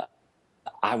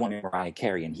 I wanted Mariah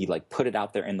Carey, and he put it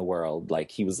out there in the world. Like,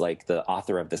 he was like the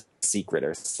author of The Secret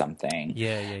or something.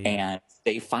 Yeah. And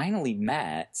they finally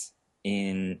met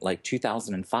in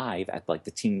 2005 at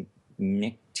the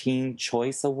Teen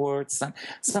Choice Awards,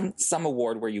 some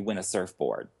award where you win a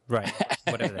surfboard. Right.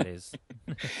 Whatever that is.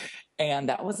 And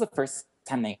that was the first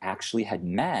time they actually had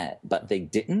met, but they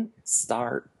didn't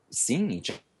start seeing each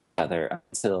other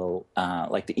until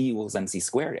the Equals MC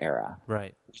Squared era.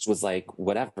 Right. Which was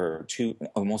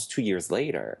almost 2 years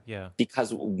later. Yeah.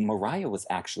 Because Mariah was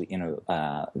actually in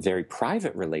a very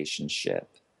private relationship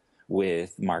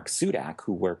with Mark Sudak,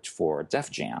 who worked for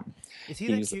Def Jam. Is he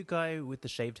that cute guy with the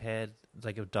shaved head,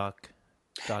 like a dark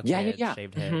head,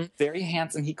 shaved head? Mm-hmm. Very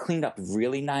handsome. He cleaned up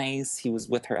really nice. He was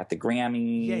with her at the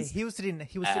Grammys. Yeah, he was sitting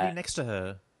next to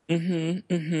her.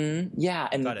 Yeah,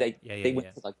 and they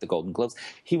went to the Golden Globes.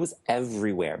 He was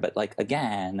everywhere, but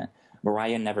again,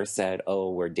 Mariah never said,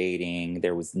 "Oh, we're dating."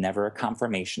 There was never a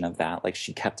confirmation of that.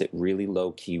 She kept it really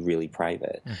low key, really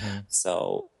private.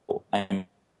 So, I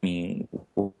mean,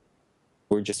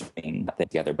 we're just being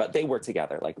together, but they were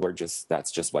together.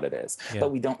 That's just what it is. Yeah.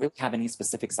 But we don't really have any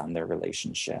specifics on their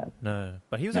relationship. No,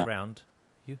 but he was around.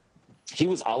 He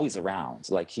was always around.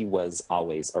 He was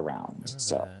always around.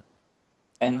 So. That.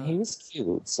 And he was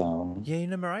cute, so... Yeah,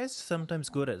 Mariah's sometimes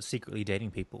good at secretly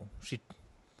dating people.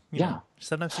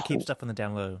 Sometimes she keeps stuff on the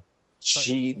down low.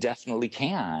 She definitely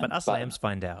can. But us lambs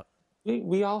find out.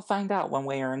 We all find out one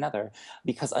way or another.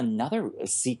 Because another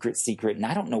secret, and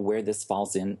I don't know where this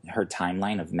falls in her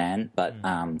timeline of men, but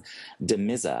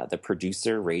Demiza, the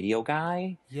producer, radio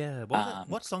guy... Yeah,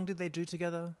 what song did they do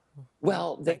together?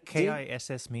 Well, they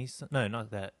Kiss Me? No,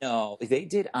 not that. No, they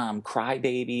did Cry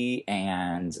Baby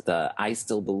and the I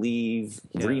Still Believe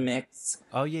remix.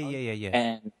 Oh,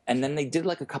 yeah. And then they did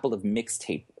a couple of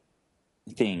mixtape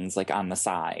things on the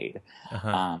side.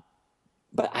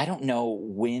 But I don't know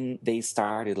when they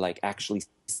started actually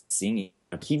singing.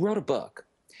 He wrote a book.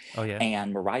 Oh, yeah.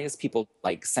 And Mariah's people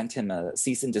sent him a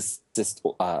cease and desist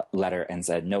letter and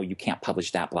said, "No, you can't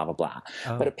publish that, blah, blah, blah."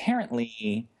 Oh. But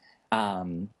apparently...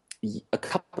 a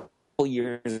couple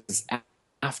years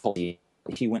after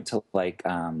he went to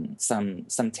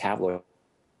some tabloid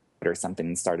or something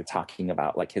and started talking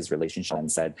about his relationship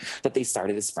and said that they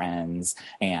started as friends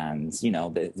and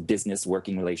the business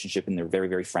working relationship and they're very,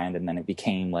 very friend, and then it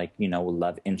became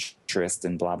love interest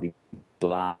and blah blah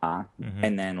blah.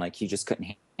 And then he just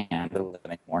couldn't handle it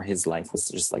anymore. His life was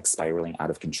just spiraling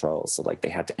out of control, so they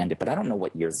had to end it. But I don't know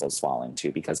what years those fall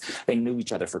into, because they knew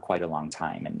each other for quite a long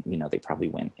time, and they probably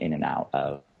went in and out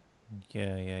of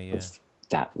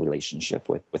that relationship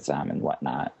with them and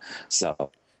whatnot.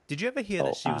 So did you ever hear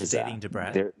that she was dating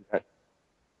Debrat?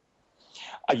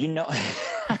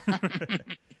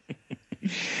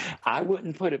 I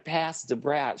wouldn't put it past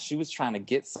Debrat. She was trying to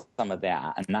get some of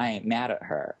that, and I ain't mad at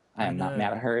her. I am not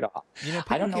mad at her at all.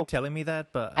 People keep telling me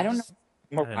that, but I don't know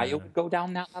if Mariah would go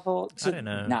down that level. I don't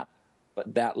know.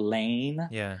 But that lane.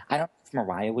 Yeah. I don't know if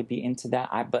Mariah would be into that.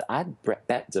 But I'd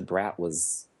bet Debrat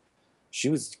was she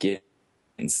was getting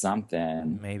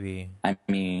something. Maybe. I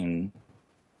mean,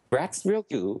 Brat's real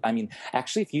cute. I mean,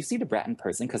 actually, if you see the Brat in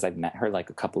person, because I've met her like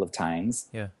a couple of times.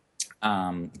 Yeah.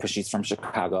 Because she's from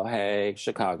Chicago. Hey,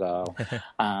 Chicago.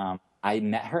 I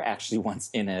met her actually once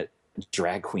in a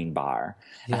drag queen bar.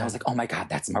 And I was like, oh my God,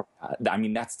 that's Mariah. I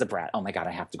mean, that's the Brat. Oh my God,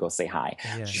 I have to go say hi.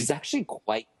 Yeah. She's actually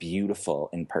quite beautiful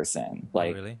in person.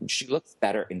 Like, really? She looks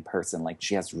better in person. Like,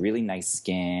 she has really nice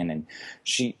skin, and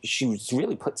she was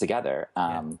really put together.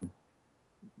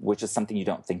 Which is something you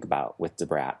don't think about with the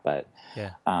Brat, but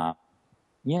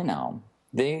you know,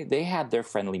 they had their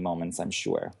friendly moments, I'm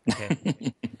sure.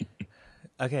 Okay.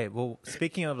 Okay, well,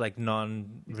 speaking of like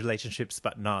non-relationships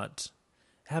but not,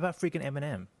 how about freaking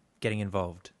Eminem getting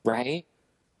involved? Right?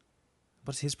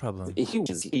 What's his problem?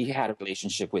 He had a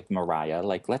relationship with Mariah.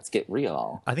 Like, let's get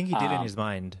real. I think he did in his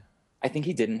mind. I think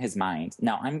he did in his mind.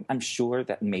 Now, I'm sure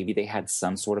that maybe they had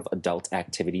some sort of adult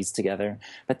activities together,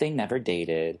 but they never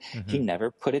dated. Mm-hmm. He never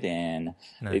put it in.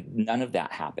 No. None of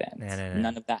that happened. No.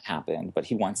 None of that happened. But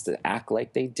he wants to act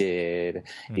like they did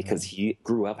because he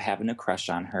grew up having a crush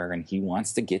on her, and he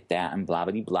wants to get that and blah,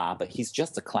 blah, blah. But he's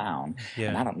just a clown. Yeah.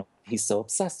 And I don't know. He's so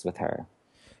obsessed with her.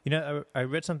 You know, I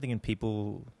read something in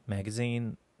People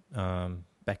magazine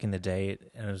back in the day,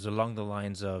 and it was along the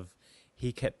lines of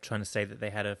he kept trying to say that they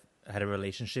had a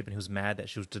relationship, and he was mad that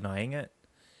she was denying it.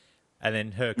 And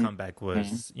then her comeback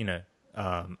was, you know,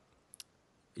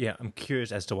 yeah, I'm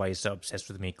curious as to why he's so obsessed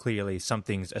with me. Clearly,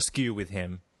 something's askew with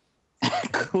him.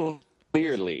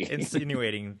 Clearly.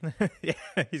 Insinuating. Yeah,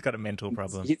 he's got a mental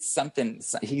problem.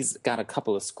 He's got a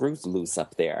couple of screws loose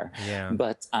up there. Yeah.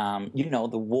 But, you know,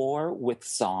 the war with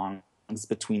songs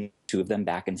between two of them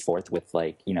back and forth with,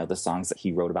 like, you know, the songs that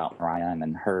he wrote about Mariah and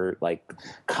then her, like,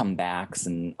 comebacks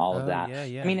and all of that.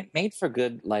 Yeah. I mean, it made for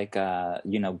good, like,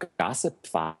 you know, gossip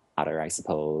fodder, I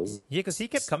suppose. Yeah, because he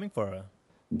kept coming for her.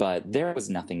 But there was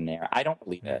nothing there. I don't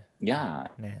believe it. Yeah.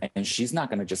 And she's not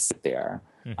going to just sit there.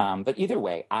 Mm-hmm. But either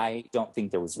way, I don't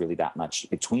think there was really that much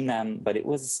between them. But it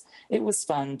was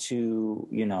fun to,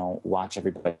 you know, watch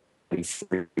everybody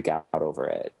freak out over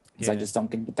it. Because I just don't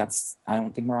think I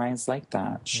don't think Mariah's like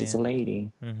that. She's a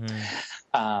lady.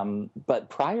 Mm-hmm. But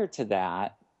prior to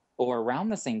that, or around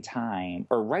the same time,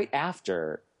 or right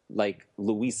after, like,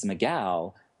 Luis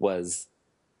Miguel was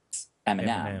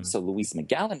Eminem. So Luis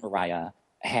Miguel and Mariah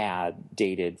had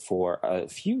dated for a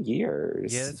few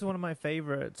years. Yeah, it's one of my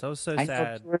favorites. I was so sad. I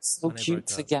know, they were so cute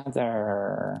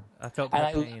together. I felt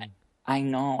that pain. I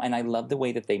know, and I love the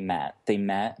way that they met. They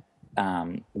met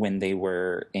when they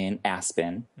were in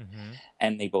Aspen,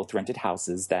 and they both rented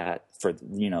houses that for,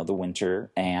 you know, the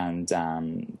winter, and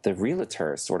the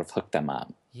realtor sort of hooked them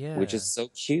up, which is so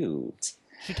cute.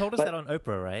 She told us that on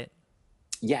Oprah, right?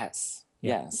 Yes.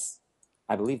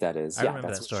 I believe that is. I remember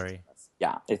that story.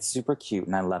 Yeah, it's super cute,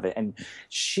 and I love it. And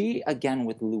she, again,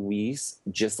 with Luis,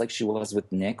 just like she was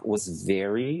with Nick, was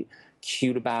very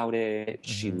cute about it.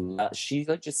 Mm-hmm. She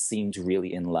like just seemed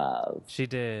really in love. She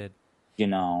did. You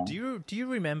know. Do you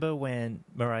remember when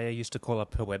Mariah used to call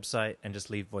up her website and just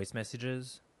leave voice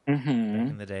messages back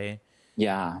in the day?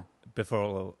 Yeah. Before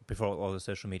all the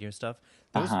social media stuff.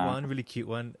 There was one really cute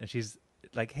one, and she's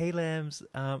like, "Hey, lambs,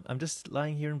 I'm just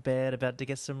lying here in bed, about to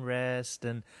get some rest,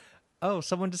 and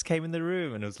someone just came in the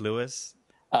room," and it was Lewis.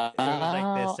 It was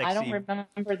like their sexy... I don't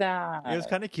remember that. It was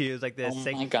kind of cute. It was like their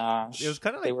my gosh. It was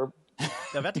kind of like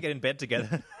they're about to get in bed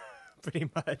together, pretty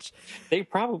much. They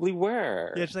probably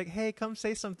were. Yeah, she's like, "Hey, come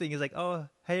say something." He's like, "Oh,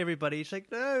 hey, everybody." She's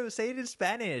like, "No, say it in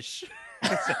Spanish."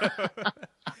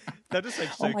 They're just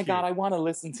like so oh my God, I want to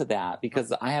listen to that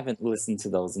because I haven't listened to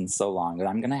those in so long, and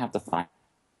I'm going to have to find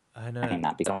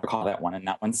that because I recall that one, and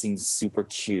that one seems super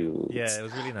cute. Yeah, it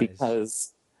was really nice.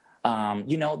 Because...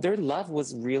 you know, their love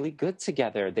was really good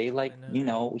together. They you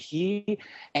know, she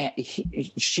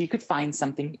could find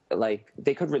something, like,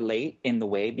 they could relate in the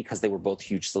way because they were both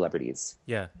huge celebrities.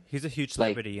 Yeah, he's a huge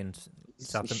celebrity in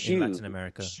Latin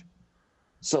America.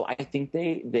 So I think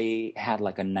they had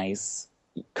like a nice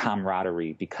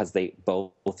camaraderie because they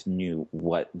both knew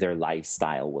what their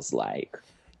lifestyle was like,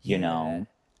 you know?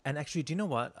 And actually, do you know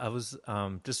what? I was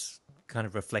just kind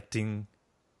of reflecting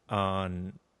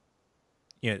on...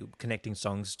 you know, connecting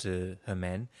songs to her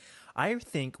men. I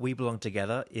think We Belong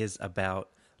Together is about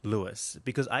Lewis,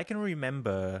 because I can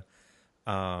remember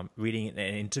reading an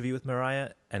interview with Mariah,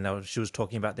 and she was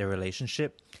talking about their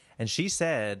relationship, and she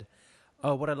said,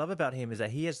 what I love about him is that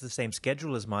he has the same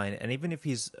schedule as mine, and even if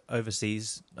he's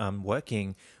overseas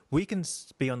working, we can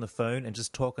be on the phone and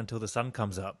just talk until the sun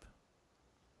comes up.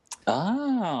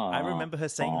 I remember her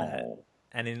saying that.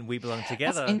 And in We Belong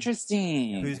Together... That's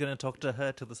interesting. Who's going to talk to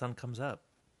her till the sun comes up?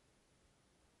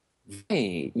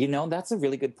 Hey, that's a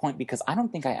really good point because I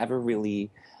don't think I ever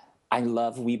really. I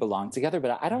love We Belong Together,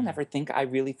 but I don't ever think I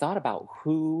really thought about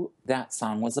who that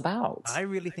song was about. I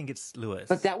really think it's Lewis.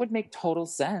 But that would make total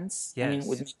sense. Yes. I mean, it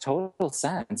would make total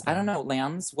sense. I don't know,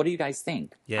 Lambs, what do you guys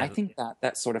think? Yeah. I think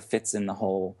that sort of fits in the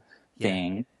whole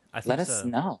thing. Let us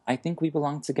know. I think We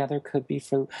Belong Together could be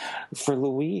for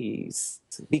Louise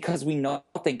because we know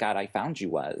Thank God I Found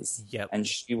You was. Yep. And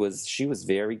she was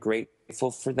very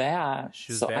grateful for that.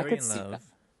 She was very in love.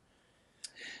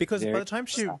 Because by the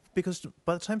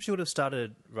time she would have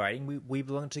started writing We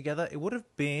Belong Together, it would have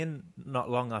been not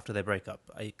long after their breakup,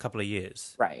 a couple of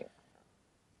years. Right.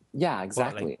 Yeah,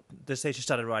 exactly. They say she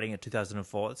started writing in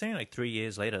 2004. It's only like 3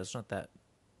 years later. It's not that.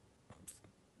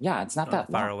 Yeah, it's not that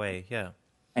far long. away. Yeah.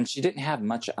 And she didn't have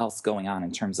much else going on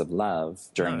in terms of love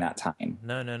during that time.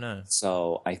 No.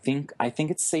 So I think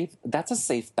it's safe. That's a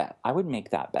safe bet. I would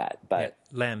make that bet. But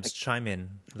Lambs, chime in.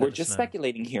 We're just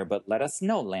speculating here, but let us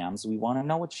know, Lambs. We want to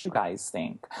know what you guys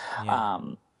think. Yeah.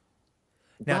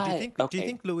 Now, do you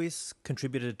think Louis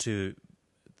contributed to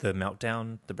the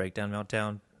breakdown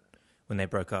meltdown when they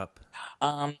broke up?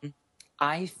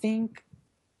 I think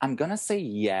I'm gonna say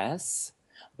yes.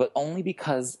 But only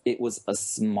because it was a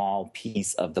small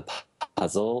piece of the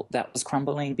puzzle that was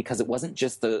crumbling, because it wasn't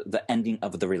just the ending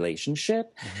of the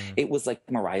relationship. Mm-hmm. It was like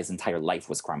Mariah's entire life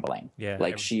was crumbling. Yeah,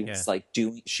 like she was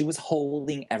she was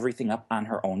holding everything up on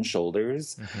her own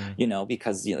shoulders,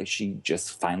 because she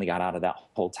just finally got out of that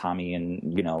whole Tommy and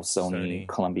Sony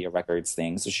Columbia Records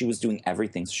thing. So she was doing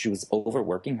everything. So she was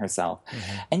overworking herself.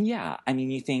 Mm-hmm. And I mean,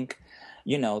 you think,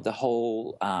 the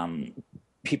whole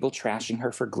people trashing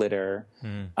her for glitter,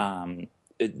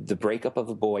 the breakup of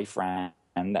a boyfriend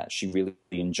that she really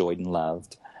enjoyed and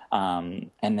loved,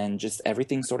 and then just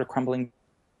everything sort of crumbling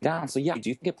down. So I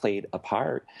do think it played a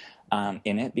part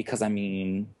in it because, I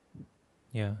mean,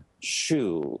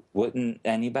 shoo, wouldn't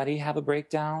anybody have a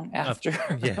breakdown after?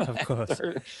 Of course.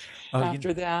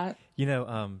 after that?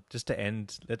 Just to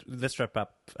end, let's wrap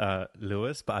up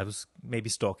Lewis, but I was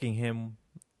maybe stalking him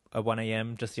at 1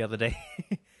 a.m. just the other day.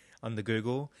 On the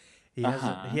Google, he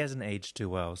hasn't aged too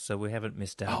well, so we haven't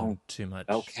missed out too much.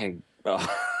 Okay,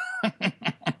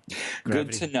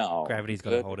 good to know. Gravity's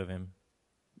got a hold of him.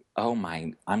 Oh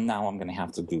my! I'm going to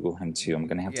have to Google him too. I'm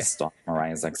going to have to stalk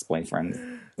Mariah's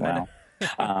ex-boyfriend. Wow.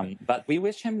 But we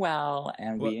wish him well,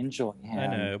 and we enjoy him. I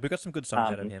know we got some good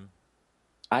songs out of him.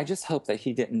 I just hope that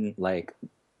he didn't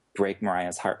break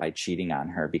Mariah's heart by cheating on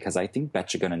her, because I think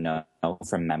Bet you're going to know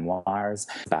from memoirs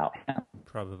about him.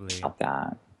 Probably about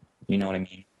that. You know what I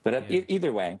mean? But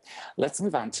either way, let's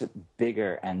move on to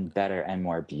bigger and better and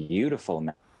more beautiful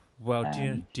men. Well,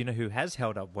 do you know who has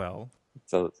held up well?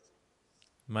 So,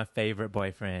 my favorite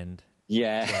boyfriend.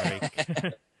 Yeah.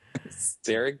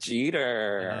 Derek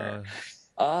Jeter.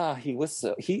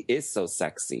 He is so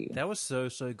sexy. That was so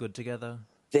good together.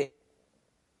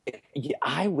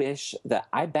 I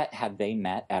bet had they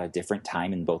met at a different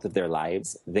time in both of their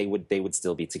lives, they would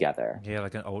still be together. Yeah,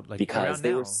 like an old, because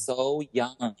they were so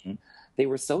young. They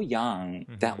were so young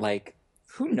that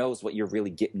who knows what you're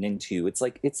really getting into? It's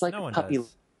like no puppy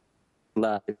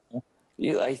love.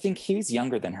 I think he's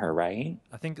younger than her, right?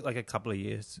 I think like a couple of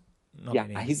years.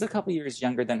 He's a couple years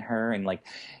younger than her, and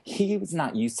he was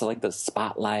not used to the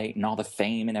spotlight and all the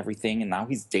fame and everything, and now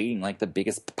he's dating the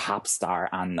biggest pop star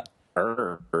on the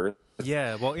earth.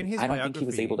 Yeah, well, in his I don't biography, think he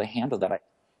was able to handle that.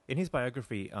 In his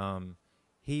biography,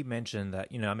 he mentioned that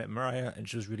I met Mariah and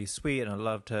she was really sweet and I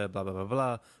loved her, blah blah blah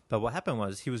blah. But what happened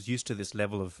was he was used to this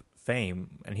level of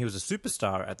fame and he was a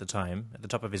superstar at the time, at the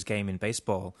top of his game in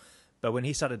baseball. But when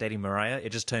he started dating Mariah,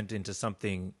 it just turned into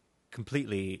something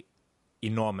completely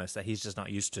enormous that he's just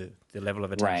not used to, the level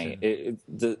of attention.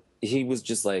 Right. He was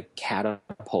just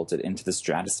catapulted into the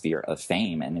stratosphere of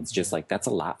fame, and it's just that's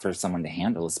a lot for someone to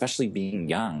handle, especially being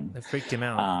young. It freaked him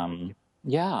out.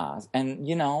 Yeah, and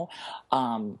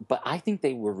but I think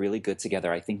they were really good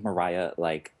together. I think Mariah,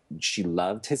 she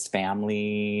loved his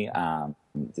family.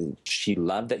 She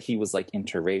loved that he was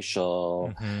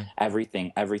interracial.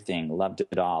 Everything, loved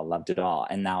it all.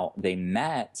 And now they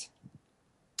met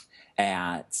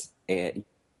at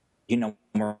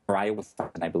Mariah was,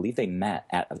 and I believe they met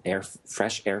at a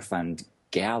Fresh Air Fund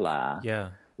gala. Yeah,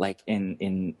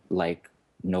 in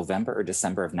November or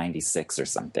December of '96 or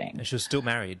something. And she was still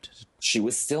married. She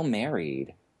was still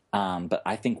married. But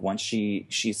I think once she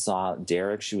saw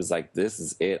Derek, she was like, "This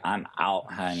is it. I'm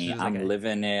out, honey. I'm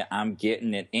living it. I'm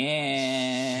getting it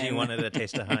in." She wanted a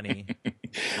taste of honey.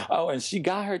 Oh, and she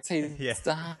got her taste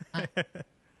of honey.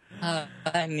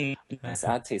 honey. Yes,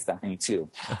 I'd taste that honey too.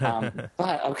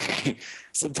 But okay,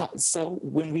 so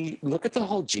when we look at the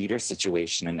whole Jeter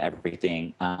situation and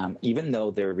everything, even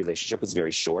though their relationship was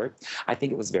very short, I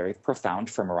think it was very profound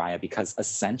for Mariah because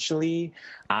essentially,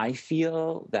 I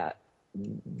feel that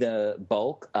the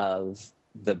bulk of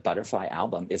the Butterfly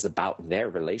album is about their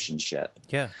relationship.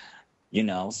 Yeah,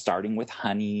 starting with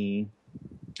Honey.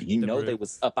 They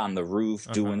was up on the roof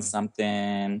doing something.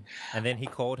 And then he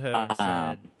called her and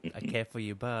said, I care for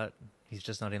you, but he's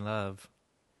just not in love.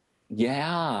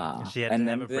 Yeah. And she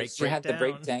had to have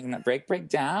a break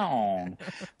down.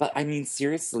 But I mean,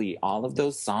 seriously, all of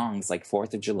those songs like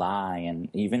 4th of July and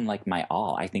even like My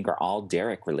All, I think are all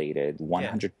Derek related,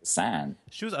 100%.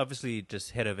 She was obviously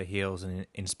just head over heels and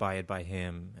inspired by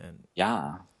him. And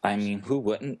yeah. I mean, who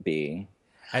wouldn't be?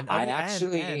 And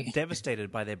and devastated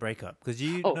by their breakup because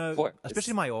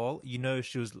especially My All,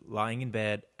 she was lying in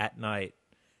bed at night,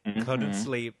 couldn't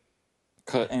sleep.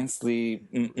 She's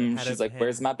like,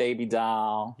 "Where's my baby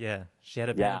doll?" Yeah, she had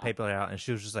a pen and paper out, and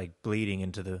she was just like bleeding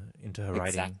into her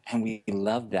writing. And we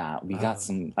love that. We got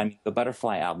some. I mean, the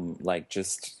Butterfly album, like,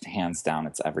 just hands down,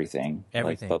 it's everything.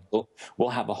 Everything. Like, but we'll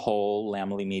have a whole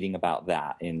Lamely meeting about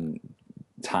that in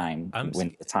time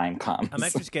when the time comes. I'm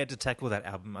actually scared to tackle that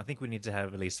album. I think we need to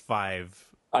have at least 5.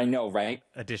 I know, right?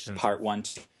 Editions. Part 1,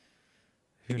 2,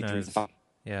 who knows? 3, 5.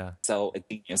 Yeah. So a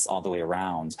genius all the way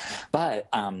around. But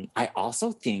I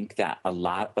also think that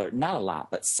not a lot,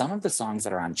 but some of the songs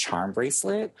that are on Charm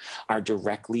Bracelet are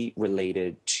directly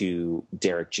related to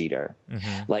Derek Jeter.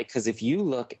 Mm-hmm. Like, because if you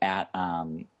look at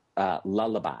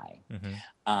Lullaby,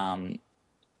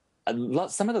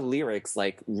 some of the lyrics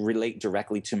like relate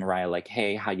directly to Mariah, like,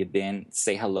 hey, how you been?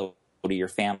 Say hello to your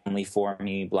family for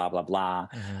me, blah, blah, blah.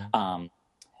 Mm-hmm.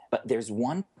 But there's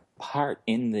one part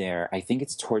in there, I think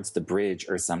it's towards the bridge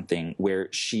or something, where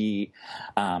she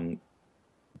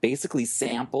basically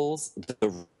samples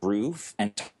the roof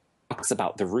and talks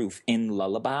about the roof in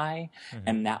Lullaby. Mm-hmm.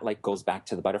 And that like goes back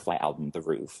to the Butterfly album, The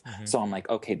Roof. Mm-hmm. So I'm like,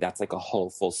 okay, that's like a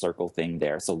whole full circle thing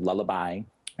there. So Lullaby,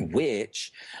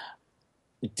 which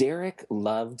Derek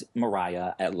loved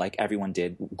Mariah, like everyone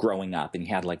did growing up, and he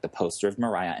had like the poster of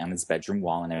Mariah on his bedroom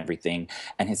wall and everything.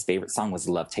 And his favorite song was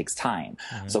Love Takes Time.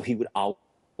 Mm-hmm. So he would always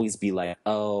be like,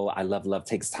 oh, I love Love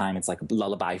Takes Time. It's like a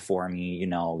lullaby for me,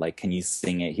 like, can you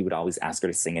sing it? He would always ask her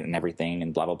to sing it and everything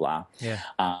and blah, blah, blah. Yeah.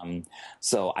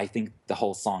 So I think the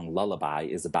whole song Lullaby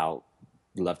is about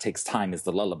Love Takes Time is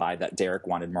the lullaby that Derek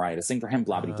wanted Mariah to sing for him,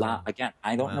 blah, blah, blah. Again,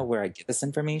 I don't know where I get this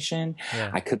information. Yeah.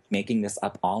 I could be making this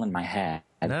up all in my head,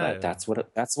 but that's what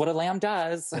a lamb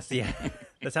does.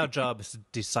 That's our job, is to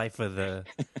decipher the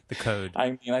code.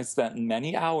 I mean, I spent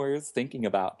many hours thinking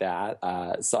about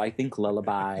that. So I think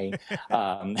Lullaby,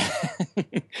 and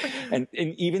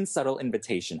even Subtle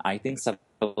Invitation. I think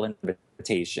Subtle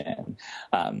Invitation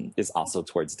is also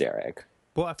towards Derek.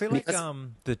 Well, I feel like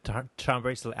the Charm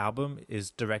Bracelet album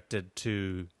is directed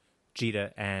to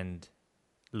Jeter and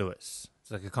Lewis.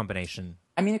 It's like a combination.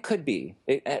 I mean, it could be.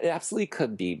 It absolutely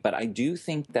could be. But I do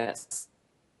think that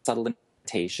Subtle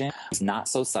Invitation is not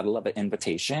so subtle of an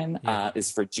invitation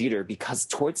is for Jeter, because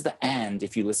towards the end,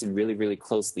 if you listen really, really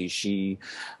closely, she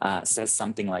says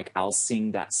something like, I'll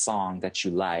sing that song that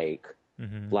you like,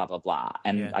 blah, blah, blah.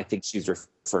 And I think she's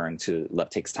referring to Love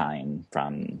Takes Time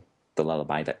from the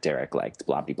lullaby that Derek liked,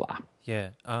 blah, blah, blah. Yeah.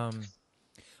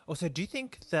 Also, do you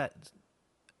think that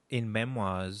in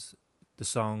Memoirs, the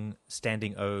song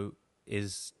Standing O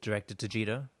is directed to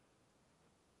Jeter?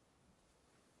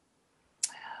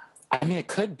 I mean, it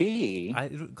could be.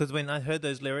 Because when I heard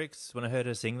those lyrics, when I heard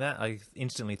her sing that, I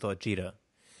instantly thought Jeter.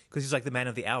 Because he's like the man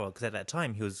of the hour. Because at that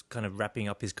time, he was kind of wrapping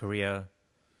up his career.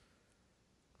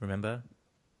 Remember?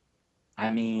 I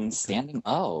mean, Standing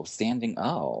O.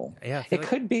 Yeah, it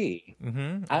could be.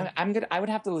 Mm-hmm. I would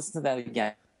have to listen to that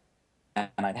again, and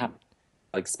I'd have to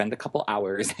like spend a couple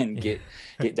hours and get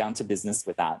down to business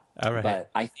with that. All right. But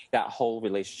I think that whole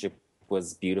relationship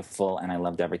was beautiful, and I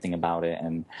loved everything about it.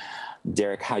 And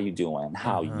Derek, how you doing?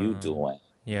 How you doing?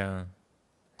 Yeah.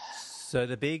 So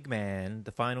the big man,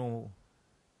 the final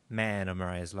man of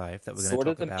Mariah's life that we're going to talk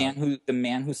about. Sort of the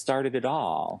man who started it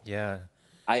all. Yeah.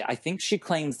 I think she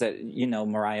claims that,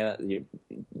 Mariah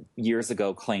years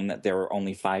ago claimed that there were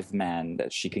only 5 men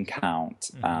that she can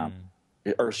count.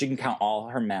 Or she can count all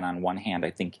her men on one hand. I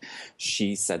think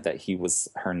she said that he was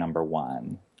her number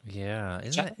 1. Yeah. I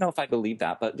don't know if I believe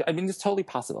that, but I mean, it's totally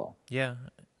possible. Yeah.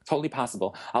 Totally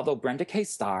possible. Although Brenda K.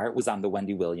 Starr was on the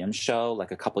Wendy Williams show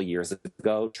like a couple years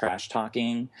ago, trash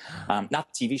talking. Not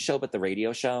the TV show, but the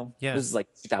radio show. Yeah. This is like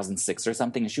 2006 or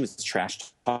something, and she was trash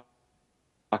talking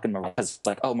fucking Mariah. It's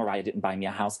like, oh, Mariah didn't buy me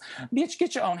a house. Bitch,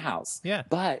 get your own house. Yeah.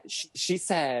 But she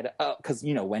said, because,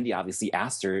 you know, Wendy obviously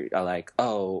asked her, like,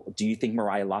 oh, do you think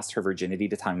Mariah lost her virginity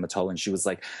to Tommy Mottola? And she was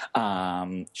like,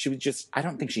 she was just, I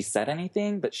don't think she said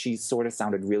anything, but she sort of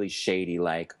sounded really shady,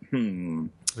 like,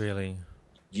 Really?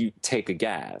 You take a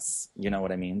guess. You know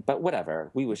what I mean? But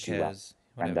whatever. We wish you luck,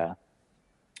 Brenda.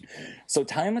 So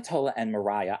Tommy Mottola and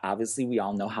Mariah, obviously we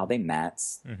all know how they met.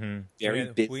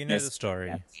 Mm-hmm. We know the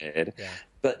story. Yeah.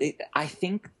 But I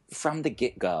think from the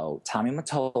get-go, Tommy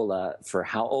Mottola, for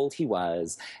how old he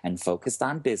was and focused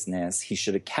on business, he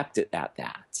should have kept it at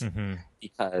that. Mm-hmm.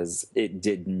 Because it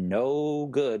did no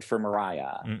good for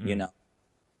Mariah, you know?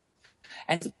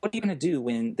 And what are you going to do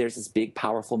when there's this big,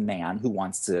 powerful man who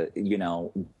wants to, you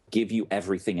know, give you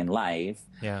everything in life?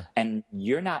 Yeah. And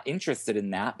you're not interested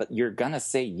in that, but you're going to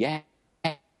say, yeah,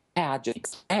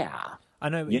 just yeah. I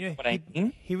know. You know what I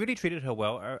mean? He really treated her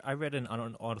well. I read an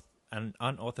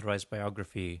unauthorized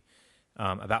biography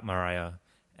about Mariah,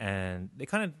 and they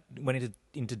kind of went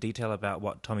into detail about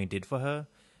what Tommy did for her.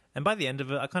 And by the end of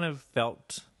it, I kind of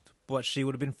felt what she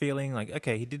would have been feeling. Like,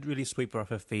 okay, he did really sweep her off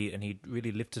her feet, and he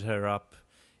really lifted her up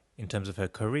in terms of her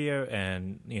career,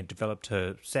 and, you know, developed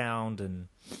her sound, and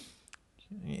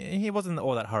he wasn't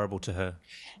all that horrible to her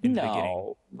in the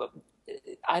beginning. But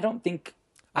I don't think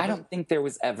there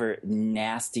was ever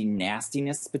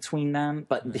nastiness between them.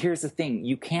 But here's the thing: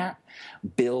 you can't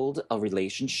build a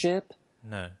relationship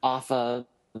off of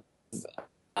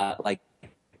like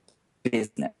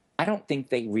business. I don't think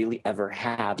they really ever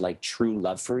had like true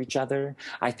love for each other.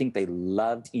 I think they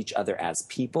loved each other as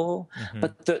people,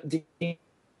 but the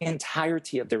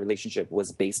entirety of their relationship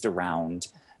was based around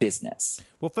business.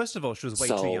 Well, first of all, she was way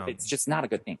too young. It's just not a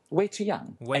good thing. Way too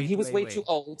young. And he was way too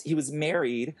old. He was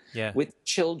married with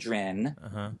children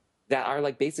that are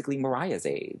like basically Mariah's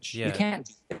age. Yeah. You can't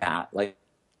do that. Like,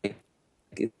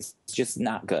 it's just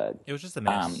not good. It was just a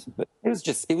mess. But it was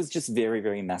just very,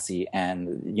 very messy.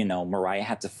 And, you know, Mariah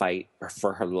had to fight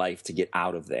for her life to get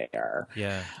out of there.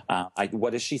 Yeah.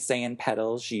 What does she say in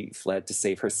Petals? She fled to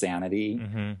save her sanity.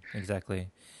 Mm-hmm. Exactly.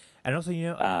 And also, you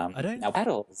know,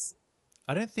 Petals.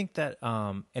 I don't think that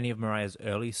any of Mariah's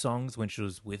early songs when she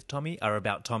was with Tommy are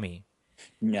about Tommy.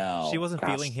 No. She wasn't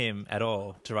feeling him at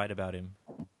all to write about him.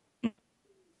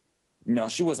 No,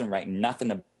 she wasn't writing nothing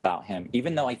about him,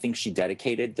 even though I think she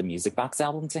dedicated the Music Box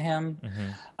album to him.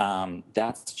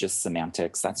 That's just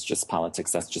semantics. That's just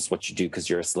politics. That's just what you do because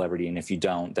you're a celebrity. And if you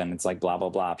don't, then it's like blah, blah,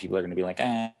 blah. People are going to be like,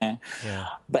 eh. Yeah.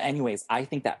 But anyways, I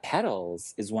think that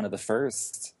Petals is one of the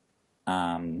first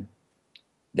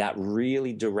that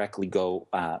really directly go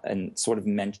and sort of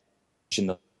mention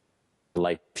the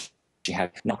life she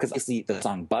had. No, because I see the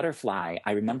song Butterfly.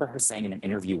 I remember her saying in an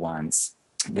interview once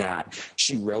that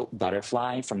she wrote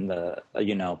Butterfly from the,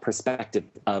 you know, perspective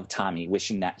of Tommy,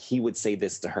 wishing that he would say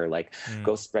this to her, like,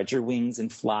 go spread your wings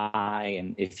and fly.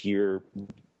 And if you're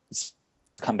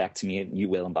come back to me, you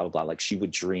will, and blah, blah, blah. Like, she would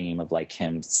dream of like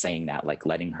him saying that, like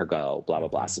letting her go, blah, blah,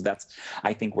 blah. So that's,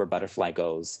 I think, where Butterfly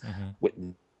goes with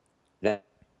that.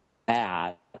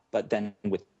 But then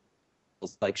with,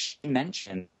 like, she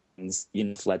mentioned, you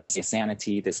know, fled to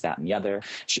sanity, this, that, and the other.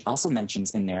 She also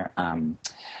mentions in there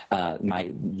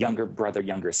my younger brother,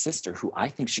 younger sister, who I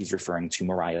think she's referring to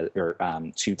Mariah or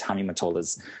to Tommy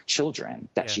Mottola's children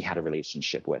that she had a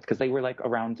relationship with, because they were like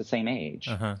around the same age.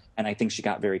 And I think she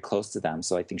got very close to them.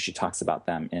 So I think she talks about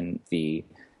them in the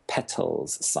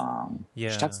Petals song. She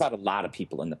talks about a lot of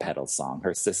people in the Petals song.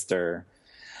 Her sister,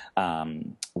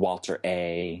 Walter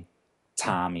A.,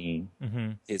 Tommy,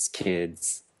 his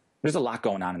kids. There's a lot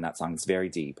going on in that song. It's very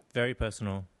deep. Very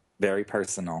personal. Very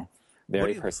personal.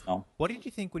 Very personal. What did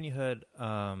you think when you heard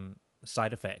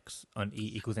Side Effects on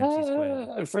E = MC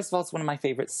Squared? First of all, it's one of my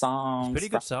favorite songs. It's a pretty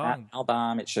good song. That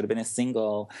album. It should have been a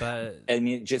single. But I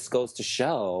mean, it just goes to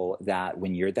show that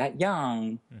when you're that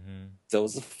young,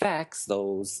 those effects,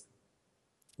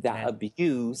 that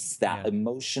abuse, that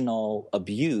emotional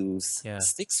abuse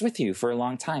sticks with you for a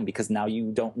long time, because now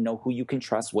you don't know who you can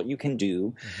trust, what you can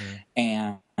do,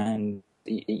 and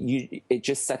it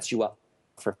just sets you up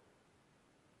for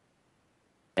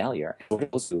failure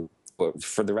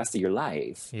for the rest of your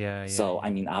life. So I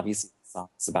mean, obviously the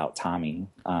song's about Tommy,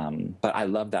 but I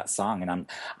love that song, and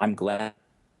I'm glad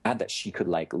that she could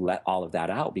like let all of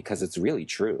that out, because it's really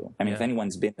true. I mean, if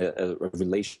anyone's been in a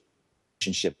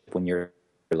relationship when you're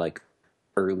like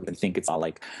early and think it's all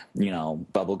like, you know,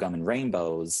 bubblegum and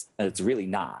rainbows, it's really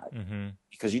not,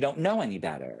 because you don't know any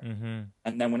better.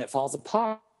 And then when it falls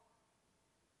apart,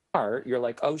 you're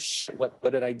like, oh shit, what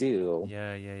did I do?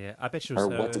 I bet she was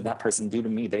what did that person do to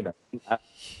me? They don't do that.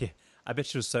 I bet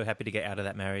she was so happy to get out of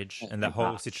that marriage and that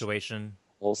whole situation.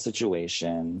 whole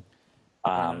situation.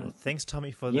 Thanks,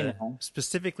 Tommy, for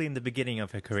specifically in the beginning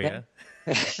of her career.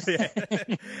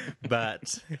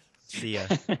 But see ya.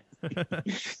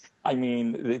 I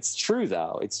mean, it's true,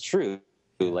 though. It's true.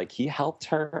 Like, he helped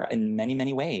her in many,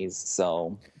 many ways.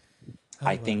 So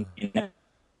I think,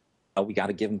 we got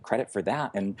to give him credit for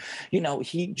that. And,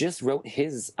 he just wrote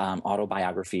his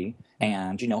autobiography.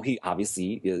 And, he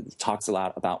obviously talks a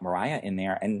lot about Mariah in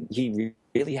there. And he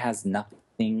really has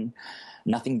nothing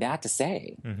bad to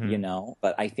say,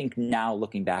 But I think now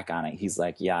looking back on it, he's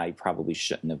like, yeah, I probably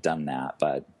shouldn't have done that.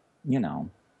 But,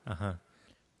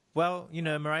 Well,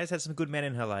 Mariah's had some good men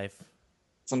in her life.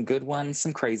 Some good ones,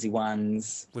 some crazy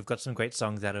ones. We've got some great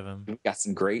songs out of them. We've got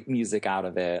some great music out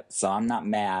of it. So I'm not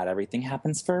mad. Everything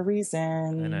happens for a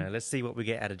reason. I know. Let's see what we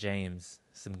get out of James.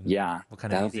 What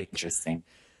kind of music? Be interesting.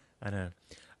 I know.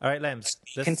 All right, Lambs.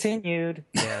 Continued.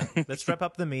 Yeah. Let's wrap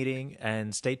up the meeting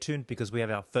and stay tuned because we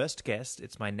have our first guest.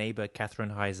 It's my neighbor,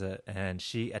 Catherine Heiser, and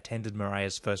she attended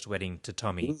Mariah's first wedding to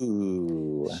Tommy.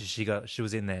 Ooh. She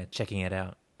was in there checking it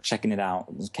out.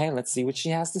 Okay, let's see what she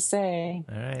has to say.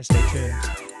 All right, stay tuned.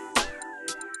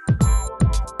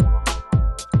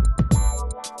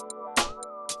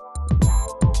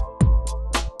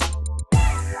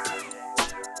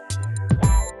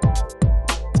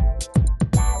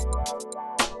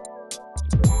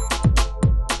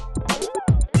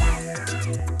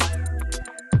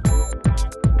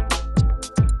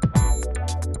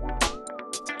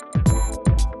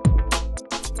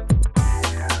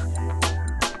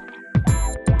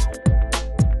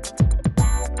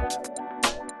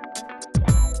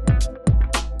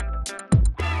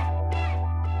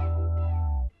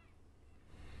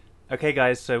 Okay,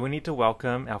 guys, so we need to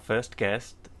welcome our first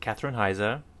guest, Catherine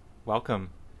Heiser.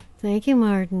 Welcome. Thank you,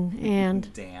 Martin.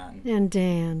 And Dan. And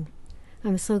Dan.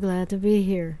 I'm so glad to be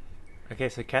here. Okay,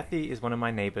 so Kathy is one of my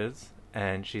neighbors,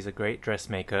 and she's a great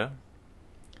dressmaker.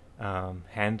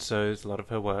 Hand sews a lot of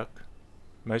her work.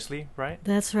 Mostly, right?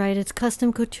 That's right. It's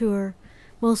custom couture,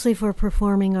 mostly for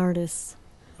performing artists.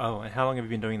 Oh, and how long have you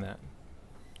been doing that?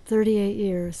 38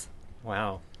 years.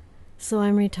 Wow. So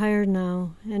I'm retired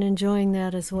now and enjoying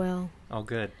that as well. Oh,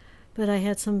 good. But I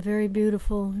had some very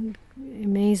beautiful,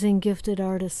 amazing, gifted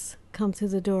artists come through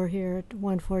the door here at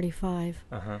 145.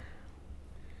 Uh-huh.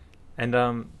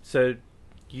 And so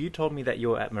you told me that you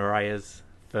were at Mariah's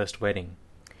first wedding.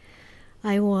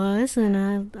 I was,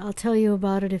 and I'll tell you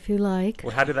about it if you like.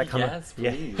 Well, how did that come about? Yes,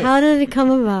 please. How did it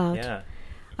come about? Yeah.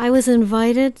 I was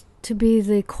invited to be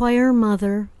the choir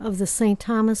mother of the St.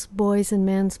 Thomas Boys and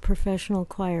Men's Professional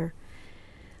Choir,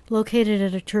 located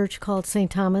at a church called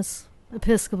St. Thomas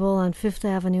Episcopal on 5th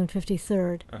Avenue and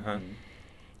 53rd. Uh-huh.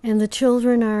 And the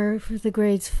children are for the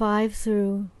grades 5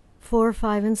 through 4,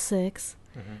 5, and 6.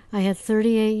 Mm-hmm. I had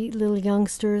 38 little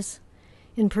youngsters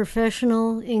in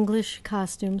professional English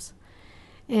costumes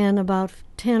and about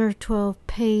 10 or 12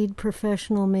 paid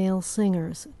professional male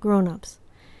singers, grown-ups.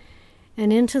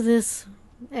 And into this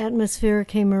atmosphere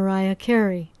came Mariah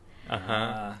Carey.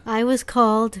 Uh-huh. I was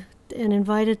called and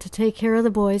invited to take care of the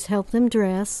boys, help them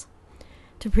dress,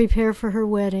 to prepare for her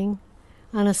wedding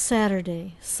on a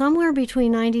Saturday, somewhere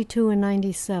between 92 and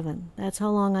 97. That's how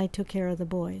long I took care of the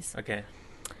boys. Okay.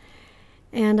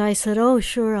 And I said, oh,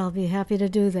 sure, I'll be happy to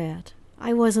do that.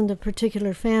 I wasn't a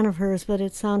particular fan of hers, but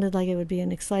it sounded like it would be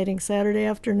an exciting Saturday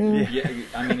afternoon. Yeah,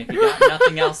 I mean, if you got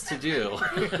nothing else to do.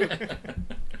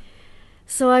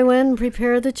 So I went and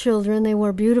prepared the children. They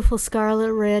wore beautiful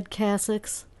scarlet red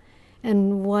cassocks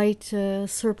and white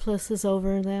surplices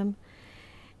over them.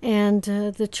 And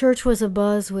the church was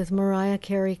abuzz with Mariah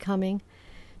Carey coming.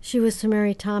 She was to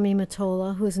marry Tommy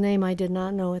Mottola, whose name I did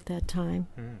not know at that time,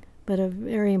 but a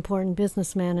very important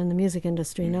businessman in the music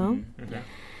industry, no? Mm-hmm. Yeah.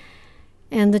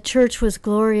 And the church was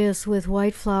glorious with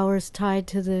white flowers tied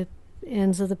to the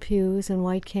ends of the pews and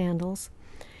white candles.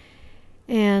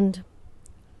 And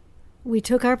we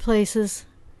took our places,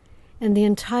 and the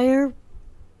entire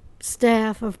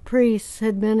staff of priests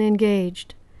had been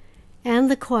engaged,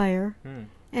 and the choir,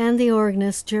 and the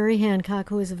organist, Jerry Hancock,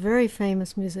 who is a very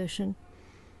famous musician,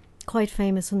 quite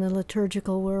famous in the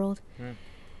liturgical world.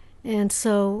 And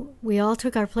so we all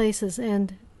took our places,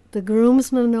 and the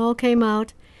groomsmen all came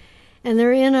out, and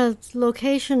they're in a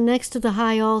location next to the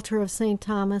high altar of St.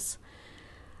 Thomas.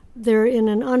 They're in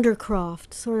an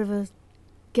undercroft, sort of a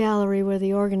gallery where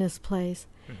the organist plays.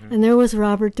 And there was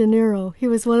Robert De Niro. He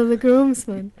was one of the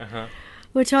groomsmen,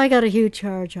 which I got a huge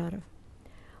charge out of.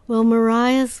 Well,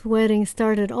 Mariah's wedding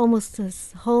started almost a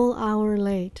whole hour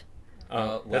late.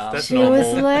 That's she normal.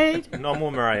 was late.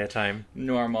 Normal Mariah time.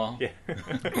 Normal. Yeah.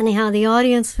 Anyhow, the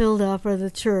audience filled up, or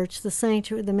the church, the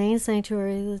sanctuary, the main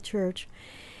sanctuary of the church.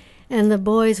 And the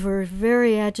boys were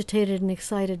very agitated and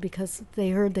excited because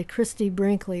they heard that Christy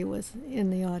Brinkley was in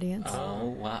the audience. Oh,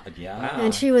 wow. Yeah. Wow.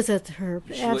 And she was at her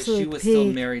absolute She was peak. still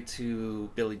married to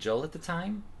Billy Joel at the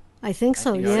time? I think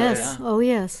so, yes. So, yeah. Oh,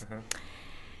 yes. Uh-huh.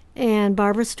 And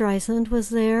Barbara Streisand was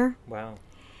there. Wow.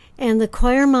 And the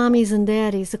choir mommies and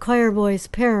daddies, the choir boys'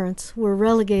 parents, were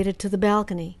relegated to the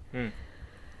balcony.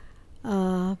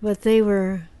 But they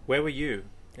were... Where were you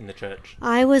in the church?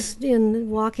 I was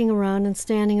walking around and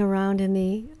standing around in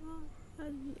the...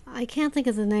 I can't think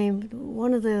of the name.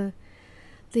 One of the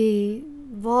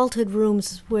vaulted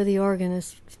rooms where the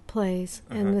organist plays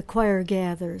and the choir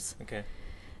gathers. Okay.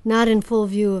 Not in full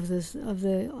view of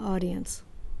the audience.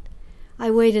 I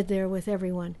waited there with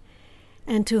everyone.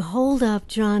 And to hold up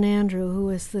John Andrew, who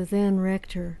was the then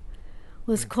rector,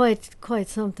 was quite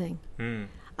something.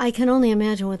 I can only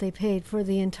imagine what they paid for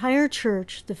the entire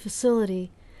church, the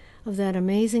facility of that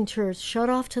amazing church, shut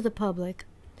off to the public,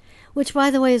 which, by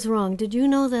the way, is wrong. Did you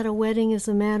know that a wedding is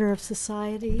a matter of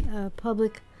society, a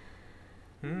public...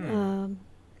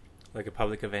 like a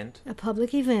public event? A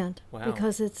public event. Wow.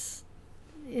 Because it's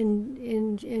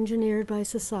engineered by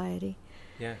society.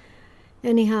 Yeah.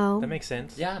 Anyhow, that makes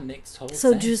sense. Yeah, it makes total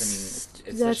so sense. Just,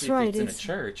 I mean, that's right. If it's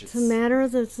in a church. It's a matter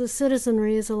that the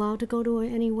citizenry is allowed to go to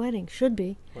any wedding. Should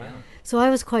be. Wow. So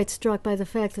I was quite struck by the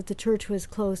fact that the church was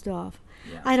closed off.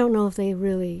 Yeah. I don't know if they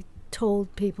really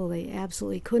told people they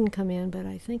absolutely couldn't come in, but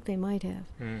I think they might have.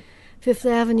 Fifth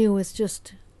Avenue was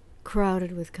just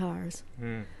crowded with cars.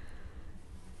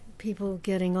 People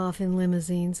getting off in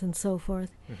limousines and so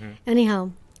forth. Anyhow,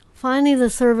 finally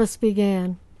the service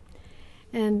began.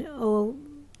 And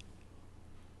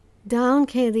down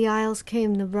the aisles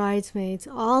came the bridesmaids,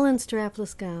 all in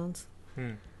strapless gowns.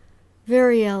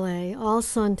 Very L.A., all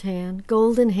suntan,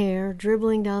 golden hair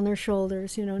dribbling down their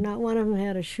shoulders. Not one of them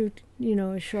had a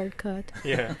shortcut.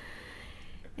 Yeah.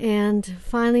 And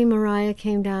finally Mariah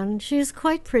came down, and she was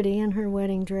quite pretty in her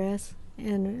wedding dress,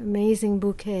 and an amazing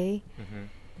bouquet.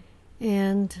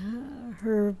 And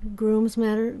her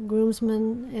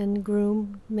groomsman and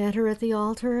groom met her at the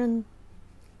altar, and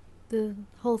the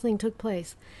whole thing took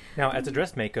place. Now, as a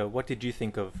dressmaker, what did you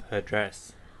think of her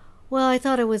dress? Well, I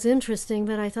thought it was interesting,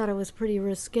 but I thought it was pretty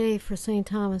risque for St.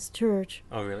 Thomas Church.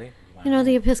 Oh, really? Wow.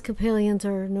 The Episcopalians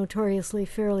are notoriously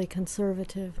fairly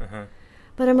conservative.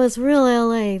 But it was real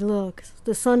L.A. look.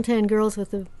 The suntan girls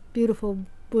with the beautiful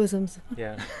bosoms.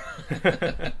 Yeah.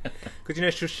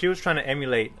 Because, she was trying to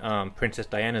emulate Princess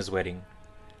Diana's wedding.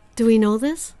 Do we know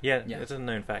this? Yeah, it's a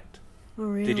known fact. Oh,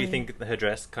 really? Did you think her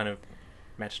dress kind of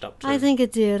matched up to... I think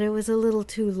it did. It was a little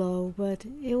too low, but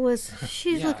it was...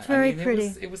 She looked very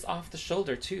pretty. It was off the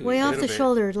shoulder, too. Way off the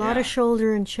shoulder. A lot of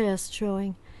shoulder and chest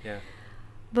showing. Yeah.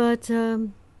 But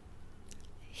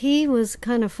he was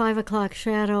kind of 5 o'clock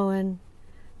shadow and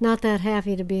not that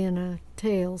happy to be in a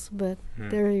tails, but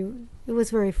it was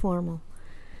very formal.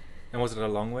 And was it a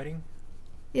long wedding?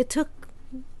 It took...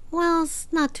 Well, it's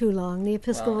not too long. The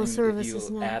Episcopal service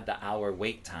is not... If you add the hour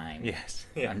wait time, yes,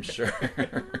 I'm sure...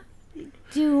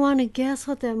 Do you want to guess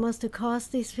what that must have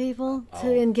cost these people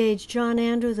to engage John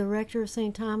Andrew, the rector of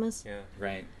St. Thomas? Yeah,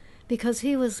 right. Because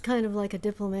he was kind of like a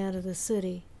diplomat of the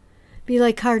city. Be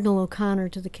like Cardinal O'Connor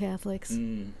to the Catholics.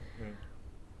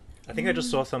 I think I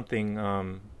just saw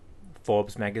something,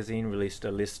 Forbes magazine released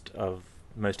a list of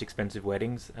most expensive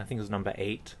weddings. I think it was number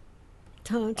 8.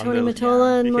 Tony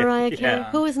Mottola and Mariah Carey.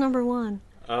 Who was number 1?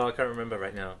 Oh, I can't remember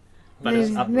right now.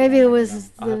 But maybe it was...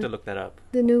 I'll have to look that up.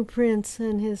 The new prince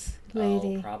and his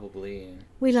lady. Oh, probably.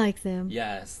 We like them.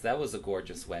 Yes, that was a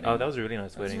gorgeous wedding. Oh, that was a really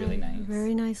nice wedding. That was really nice.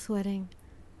 Very nice wedding.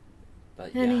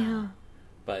 But anyhow.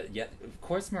 But yeah, of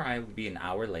course Mariah would be an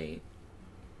hour late.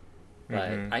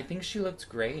 But I think she looked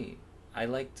great. I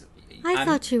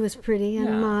thought she was pretty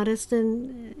and modest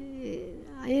and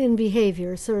in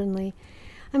behavior, certainly.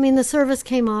 I mean, the service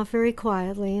came off very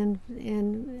quietly and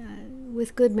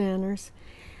with good manners.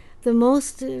 The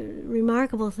most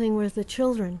remarkable thing was the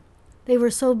children. They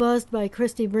were so buzzed by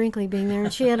Christy Brinkley being there,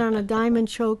 and she had on a diamond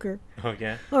choker. Oh,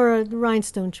 yeah? Or a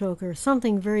rhinestone choker,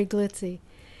 something very glitzy.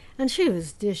 And she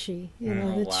was dishy.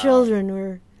 The children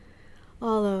were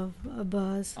all a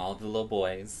buzz. All the little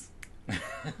boys.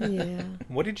 Yeah.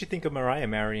 What did you think of Mariah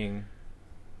marrying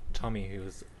Tommy, who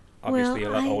was obviously a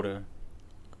lot older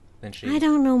than she? I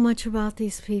don't know much about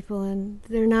these people, and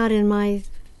they're not in my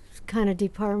kind of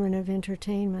department of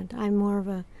entertainment. I'm more of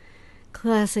a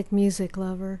classic music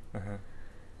lover.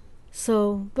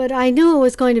 So, but I knew it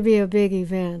was going to be a big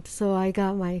event, so I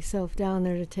got myself down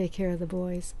there to take care of the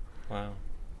boys. Wow.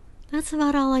 That's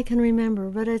about all I can remember,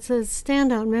 but it's a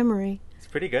standout memory.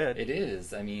 pretty good. It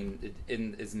is. I mean,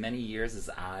 in as many years as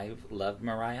I've loved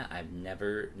Mariah, I've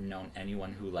never known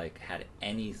anyone who like had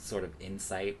any sort of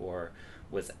insight or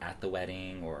was at the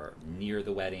wedding or near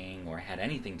the wedding or had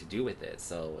anything to do with it.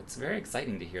 So it's very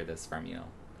exciting to hear this from you.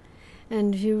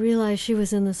 And you realize she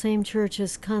was in the same church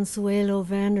as Consuelo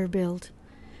Vanderbilt.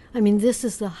 I mean, this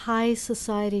is the high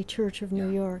society church of New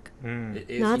York. It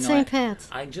is, not St. Pat's.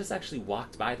 I just actually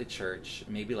walked by the church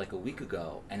maybe like a week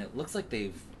ago, and it looks like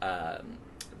they've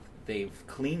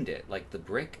cleaned it. Like the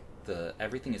brick,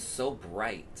 everything is so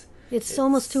bright. It's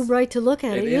almost too bright to look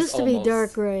at. It used to be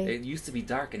dark gray. It used to be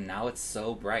dark, and now it's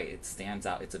so bright. It stands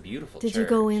out. It's a beautiful church. Did you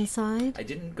go inside? I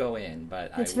didn't go in,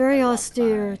 but it's very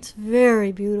austere. By. It's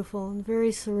very beautiful and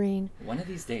very serene. One of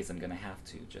these days, I'm going to have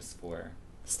to, just for...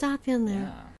 Stop in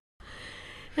there. Yeah.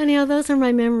 Anyhow, those are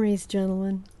my memories,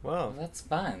 gentlemen. Well, that's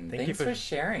fun. Thanks for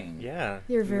sharing. Yeah.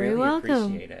 You're very really welcome.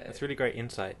 Appreciate it. That's really great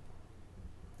insight.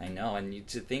 I know, and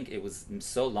to think it was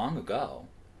so long ago.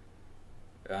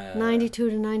 92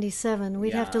 to 97.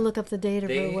 We'd have to look up the date of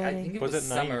her wedding. I think it was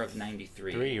summer of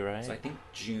 93. Right? So I think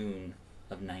June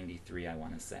of 93, I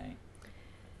want to say.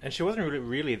 And she wasn't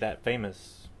really that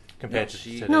famous compared to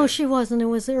today. No, she wasn't. It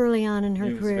was early on in her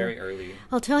career. It was very early.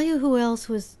 I'll tell you who else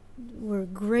were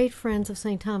great friends of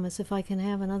St. Thomas, if I can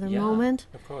have another moment.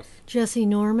 Of course. Jessie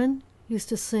Norman used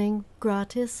to sing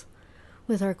gratis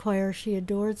with our choir. She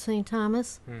adored St.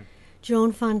 Thomas.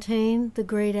 Joan Fontaine, the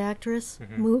great actress,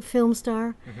 film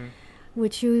star,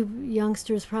 which you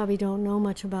youngsters probably don't know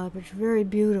much about, but she's very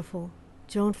beautiful.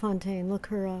 Joan Fontaine, look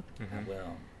her up. I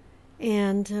will.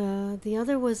 And the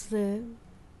other was the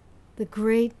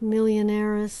great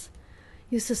millionaires.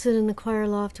 Used to sit in the choir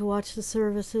loft to watch the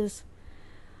services.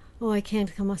 Oh, I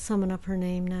can't summon up her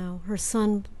name now. Her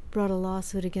son brought a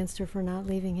lawsuit against her for not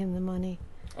leaving him the money.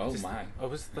 Oh, my. Oh,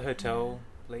 was it the hotel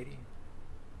lady?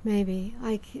 Maybe.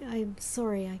 I'm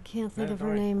sorry, I can't think of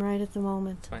her name right at the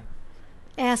moment. It's fine.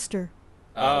 Astor.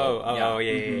 Yeah.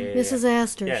 Mrs.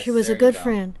 Astor. Yes, she was a good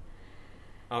friend.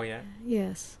 Oh, yeah?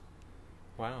 Yes.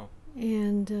 Wow.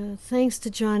 And thanks to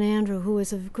John Andrew, who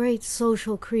was a great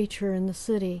social creature in the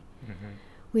city,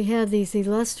 we had these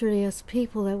illustrious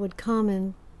people that would come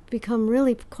and become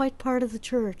really quite part of the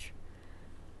church.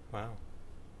 Wow.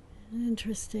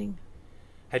 Interesting.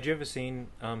 Had you ever seen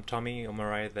Tommy or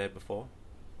Mariah there before?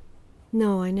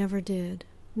 No, I never did.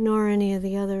 Nor any of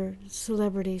the other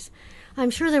celebrities. I'm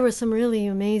sure there were some really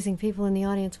amazing people in the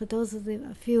audience, but those are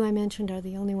a few I mentioned are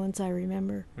the only ones I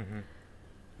remember.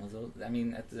 Well, I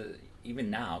mean, even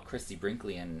now, Christy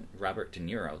Brinkley and Robert De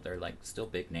Niro, they're like still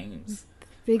big names.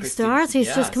 Big stars.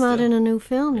 He's just come out in a new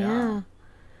film, And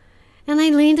I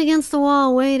leaned against the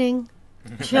wall waiting,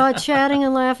 chatting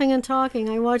and laughing and talking.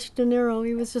 I watched De Niro.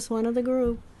 He was just one of the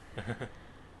group.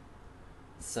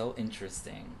 So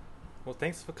interesting. Well,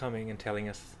 thanks for coming and telling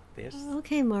us this.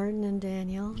 Okay, Martin and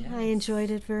Daniel. Yes. I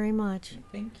enjoyed it very much.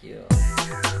 Thank you.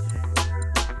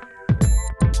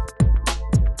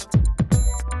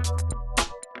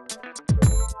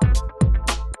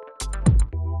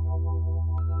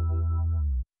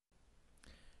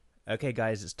 Okay,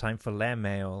 guys, it's time for Lamb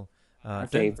Mail. Our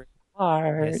favorite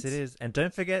part. Yes, it is. And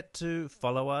don't forget to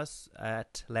follow us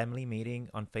at Lamley Meeting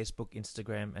on Facebook,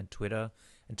 Instagram, and Twitter.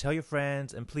 And tell your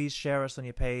friends, and please share us on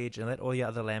your page, and let all your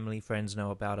other Lamley friends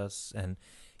know about us. And,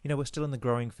 we're still in the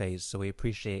growing phase, so we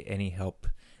appreciate any help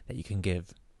that you can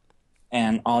give.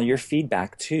 And all your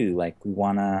feedback too. Like we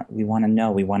wanna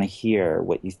know, we wanna hear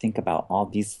what you think about all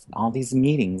these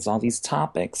meetings, all these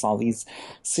topics, all these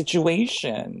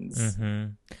situations.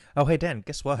 Oh, hey Dan,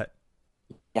 guess what?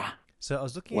 Yeah. So I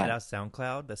was looking at our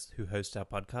SoundCloud, that's who hosts our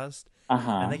podcast,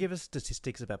 and they give us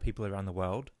statistics about people around the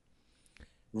world.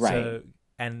 Right. So,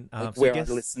 and like so where our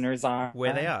listeners are,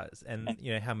 where they are, and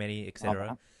how many,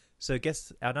 etc. So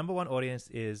guess our number one audience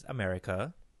is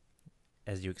America,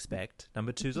 as you expect.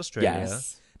 Number 2 is Australia.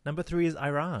 Yes. Number 3 is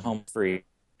Iran. Home free.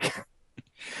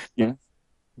 Yeah.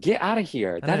 Get out of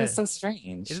here. That is so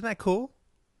strange. Isn't that cool?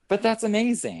 But that's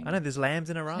amazing. I know, there's lambs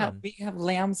in Iran. Yeah, we have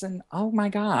lambs in, oh my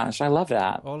gosh, I love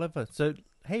that. All over. So,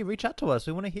 hey, reach out to us.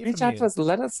 We want to hear from you. Reach out to us.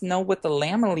 Let us know what the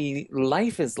lamely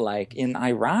life is like in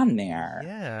Iran there.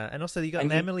 Yeah, and also you got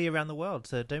lamely around the world,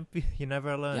 so you're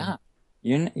never alone. Yeah.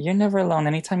 You're never alone.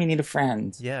 Anytime you need a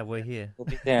friend. Yeah, we're here. We'll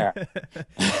be there.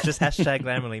 Just hashtag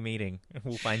Lamely Meeting.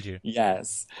 We'll find you.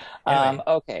 Yes. Anyway.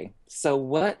 Okay. So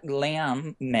what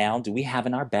lamb mail do we have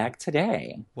in our bag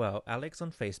today? Well, Alex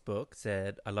on Facebook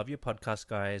said, I love your podcast,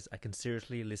 guys. I can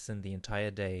seriously listen the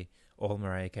entire day. All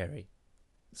Mariah Carey.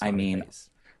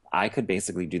 I could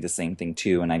basically do the same thing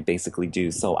too, and I basically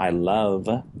do. So I love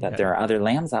that there are other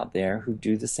lambs out there who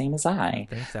do the same as I.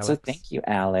 Thanks, Alex. So thank you,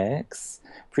 Alex.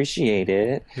 Appreciate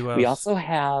it. Who else? We also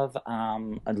have a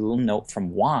little note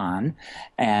from Juan,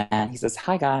 and he says,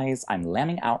 "Hi guys, I'm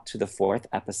lambing out to the 4th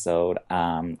episode.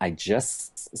 I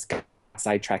just got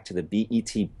sidetracked to the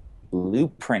BET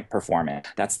Blueprint performance.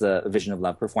 That's the Vision of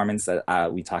Love performance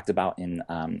that we talked about in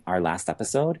our last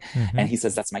episode." And he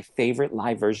says, "That's my favorite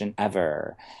live version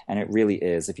ever." And it really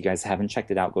is. If you guys haven't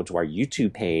checked it out, go to our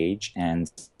YouTube page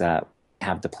and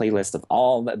have the playlist of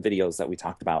all the videos that we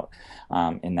talked about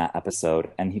in that episode.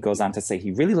 And he goes on to say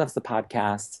he really loves the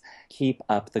podcast. Keep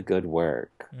up the good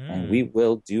work. And we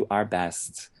will do our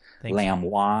best. Thanks. Lamb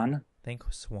Juan.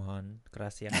 Thanks, Juan.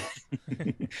 Gracias.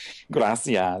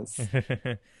 Gracias.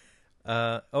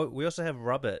 We also have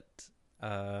Robert.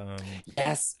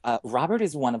 Yes, Robert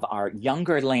is one of our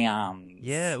younger lambs.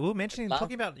 Yeah, we were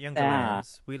talking about younger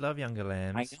lambs. We love younger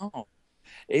lambs. I know.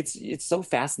 It's so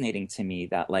fascinating to me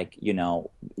that, like,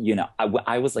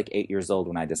 I was like 8 years old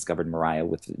when I discovered Mariah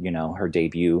with, her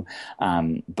debut.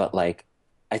 But like,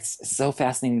 it's so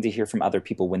fascinating to hear from other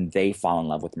people when they fall in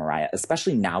love with Mariah,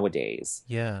 especially nowadays.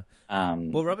 Yeah.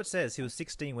 Well, Robert says he was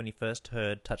 16 when he first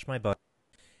heard Touch My Body,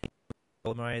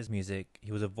 Mariah's music.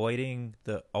 He was avoiding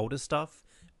the older stuff,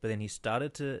 but then he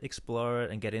started to explore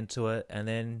it and get into it. And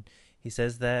then he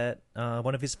says that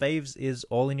one of his faves is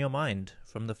All in Your Mind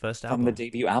from the first album. From the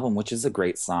debut album, which is a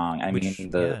great song.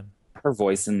 Her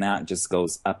voice in that just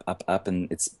goes up, up, up,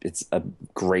 and it's a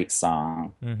great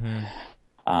song.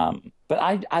 But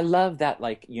I love that,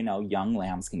 like, young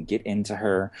lambs can get into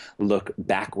her, look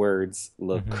backwards,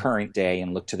 look current day,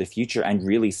 and look to the future, and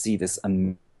really see this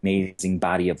amazing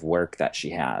body of work that she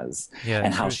has,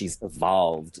 and how she's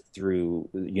evolved through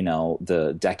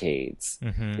the decades.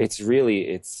 It's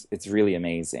really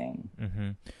amazing.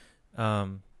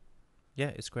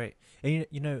 Yeah, it's great. And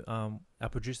our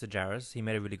producer Jairus, he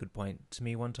made a really good point to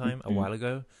me one time a while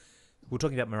ago. We were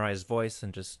talking about Mariah's voice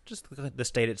and just the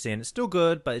state it's in. It's still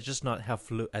good, but it's just not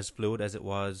as fluid as it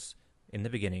was in the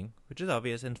beginning, which is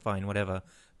obvious and fine, whatever.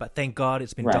 But thank God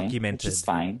it's been documented. Which is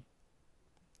fine.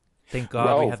 Thank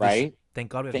God we have this.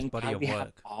 Thank God we have this body of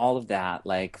work. All of that,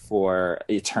 like, for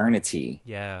eternity.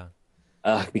 Yeah.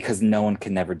 Because no one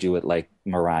can never do it like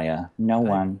Mariah. No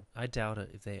one. I doubt it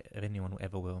if anyone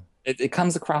ever will. It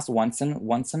comes across once in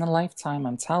a lifetime.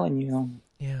 I'm telling you.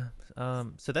 Yeah.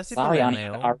 So that's it. Sorry,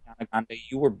 Ariana Grande,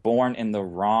 you were born in the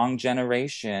wrong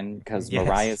generation, because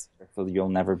Mariah's here, you'll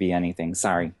never be anything.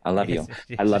 Sorry, I love you.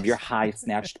 I love your high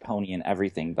snatched pony and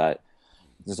everything, but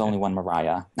there's only one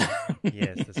Mariah.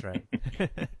 Yes, that's right.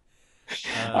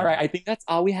 All right, I think that's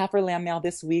all we have for Lamb Mail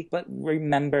this week, but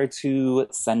remember to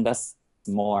send us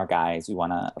more, guys. We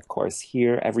want to, of course,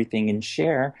 hear everything and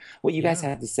share what you guys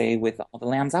have to say with all the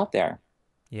lambs out there.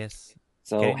 Yes.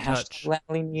 So hashtag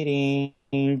Lambly Meeting,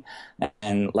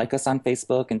 and like us on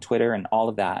Facebook and Twitter and all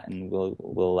of that, and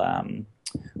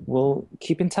we'll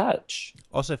keep in touch.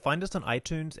 Also, find us on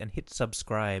iTunes and hit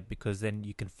subscribe, because then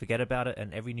you can forget about it,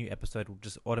 and every new episode will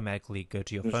just automatically go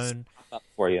to your phone. Up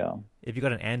for you. If you've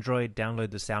got an Android,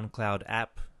 download the SoundCloud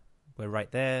app. We're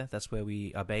right there. That's where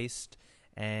we are based,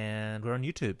 and we're on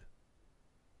YouTube.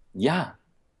 Yeah.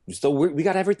 So we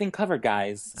got everything covered,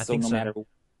 guys. So no matter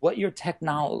what your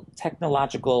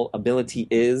technological ability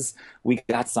is, we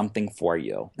got something for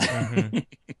you.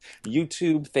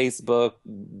 YouTube, Facebook,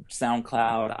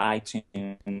 SoundCloud,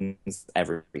 iTunes,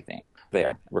 everything.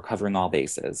 There. We're covering all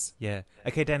bases. Yeah.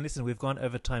 Okay, Dan, listen, we've gone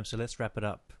over time, so let's wrap it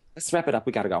up. Let's wrap it up.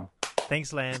 We got to go.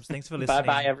 Thanks, lambs. Thanks for listening.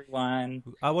 Bye-bye, everyone.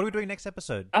 What are we doing next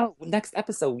episode? Next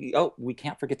episode. We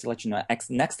can't forget to let you know.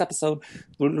 Next episode,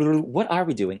 what are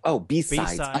we doing?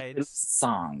 B-sides.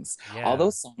 Songs. Yeah. All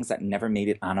those songs that never made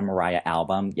it on a Mariah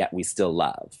album, yet we still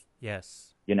love.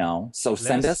 Yes. So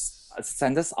send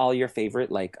us all your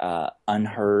favorite, like,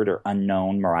 unheard or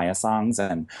unknown Mariah songs,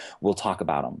 and we'll talk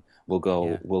about them. We'll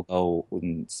go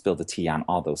and spill the tea on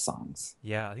all those songs.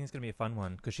 Yeah, I think it's going to be a fun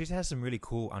one, because she has some really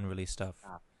cool unreleased stuff.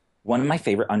 One of my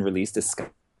favorite unreleased is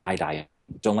Skydive.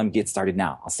 Don't let me get started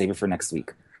now. I'll save it for next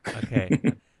week.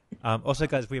 Okay. Also,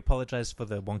 guys, we apologize for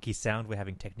the wonky sound. We're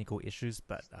having technical issues,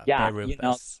 but bear with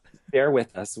us. Bear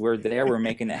with us. We're there. We're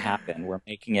making it happen. We're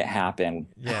making it happen.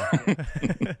 Yeah.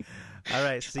 All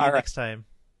right. See you next time.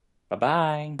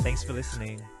 Bye-bye. Thanks for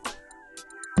listening.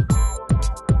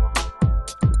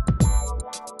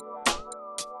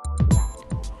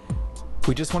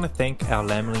 We just want to thank our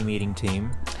Lamely Meeting team.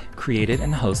 Created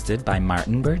and hosted by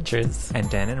Martin Burgess and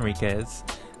Dan Enriquez,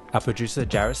 our producer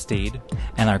Jairus Steed,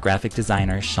 and our graphic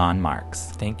designer Sean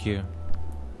Marks. Thank you.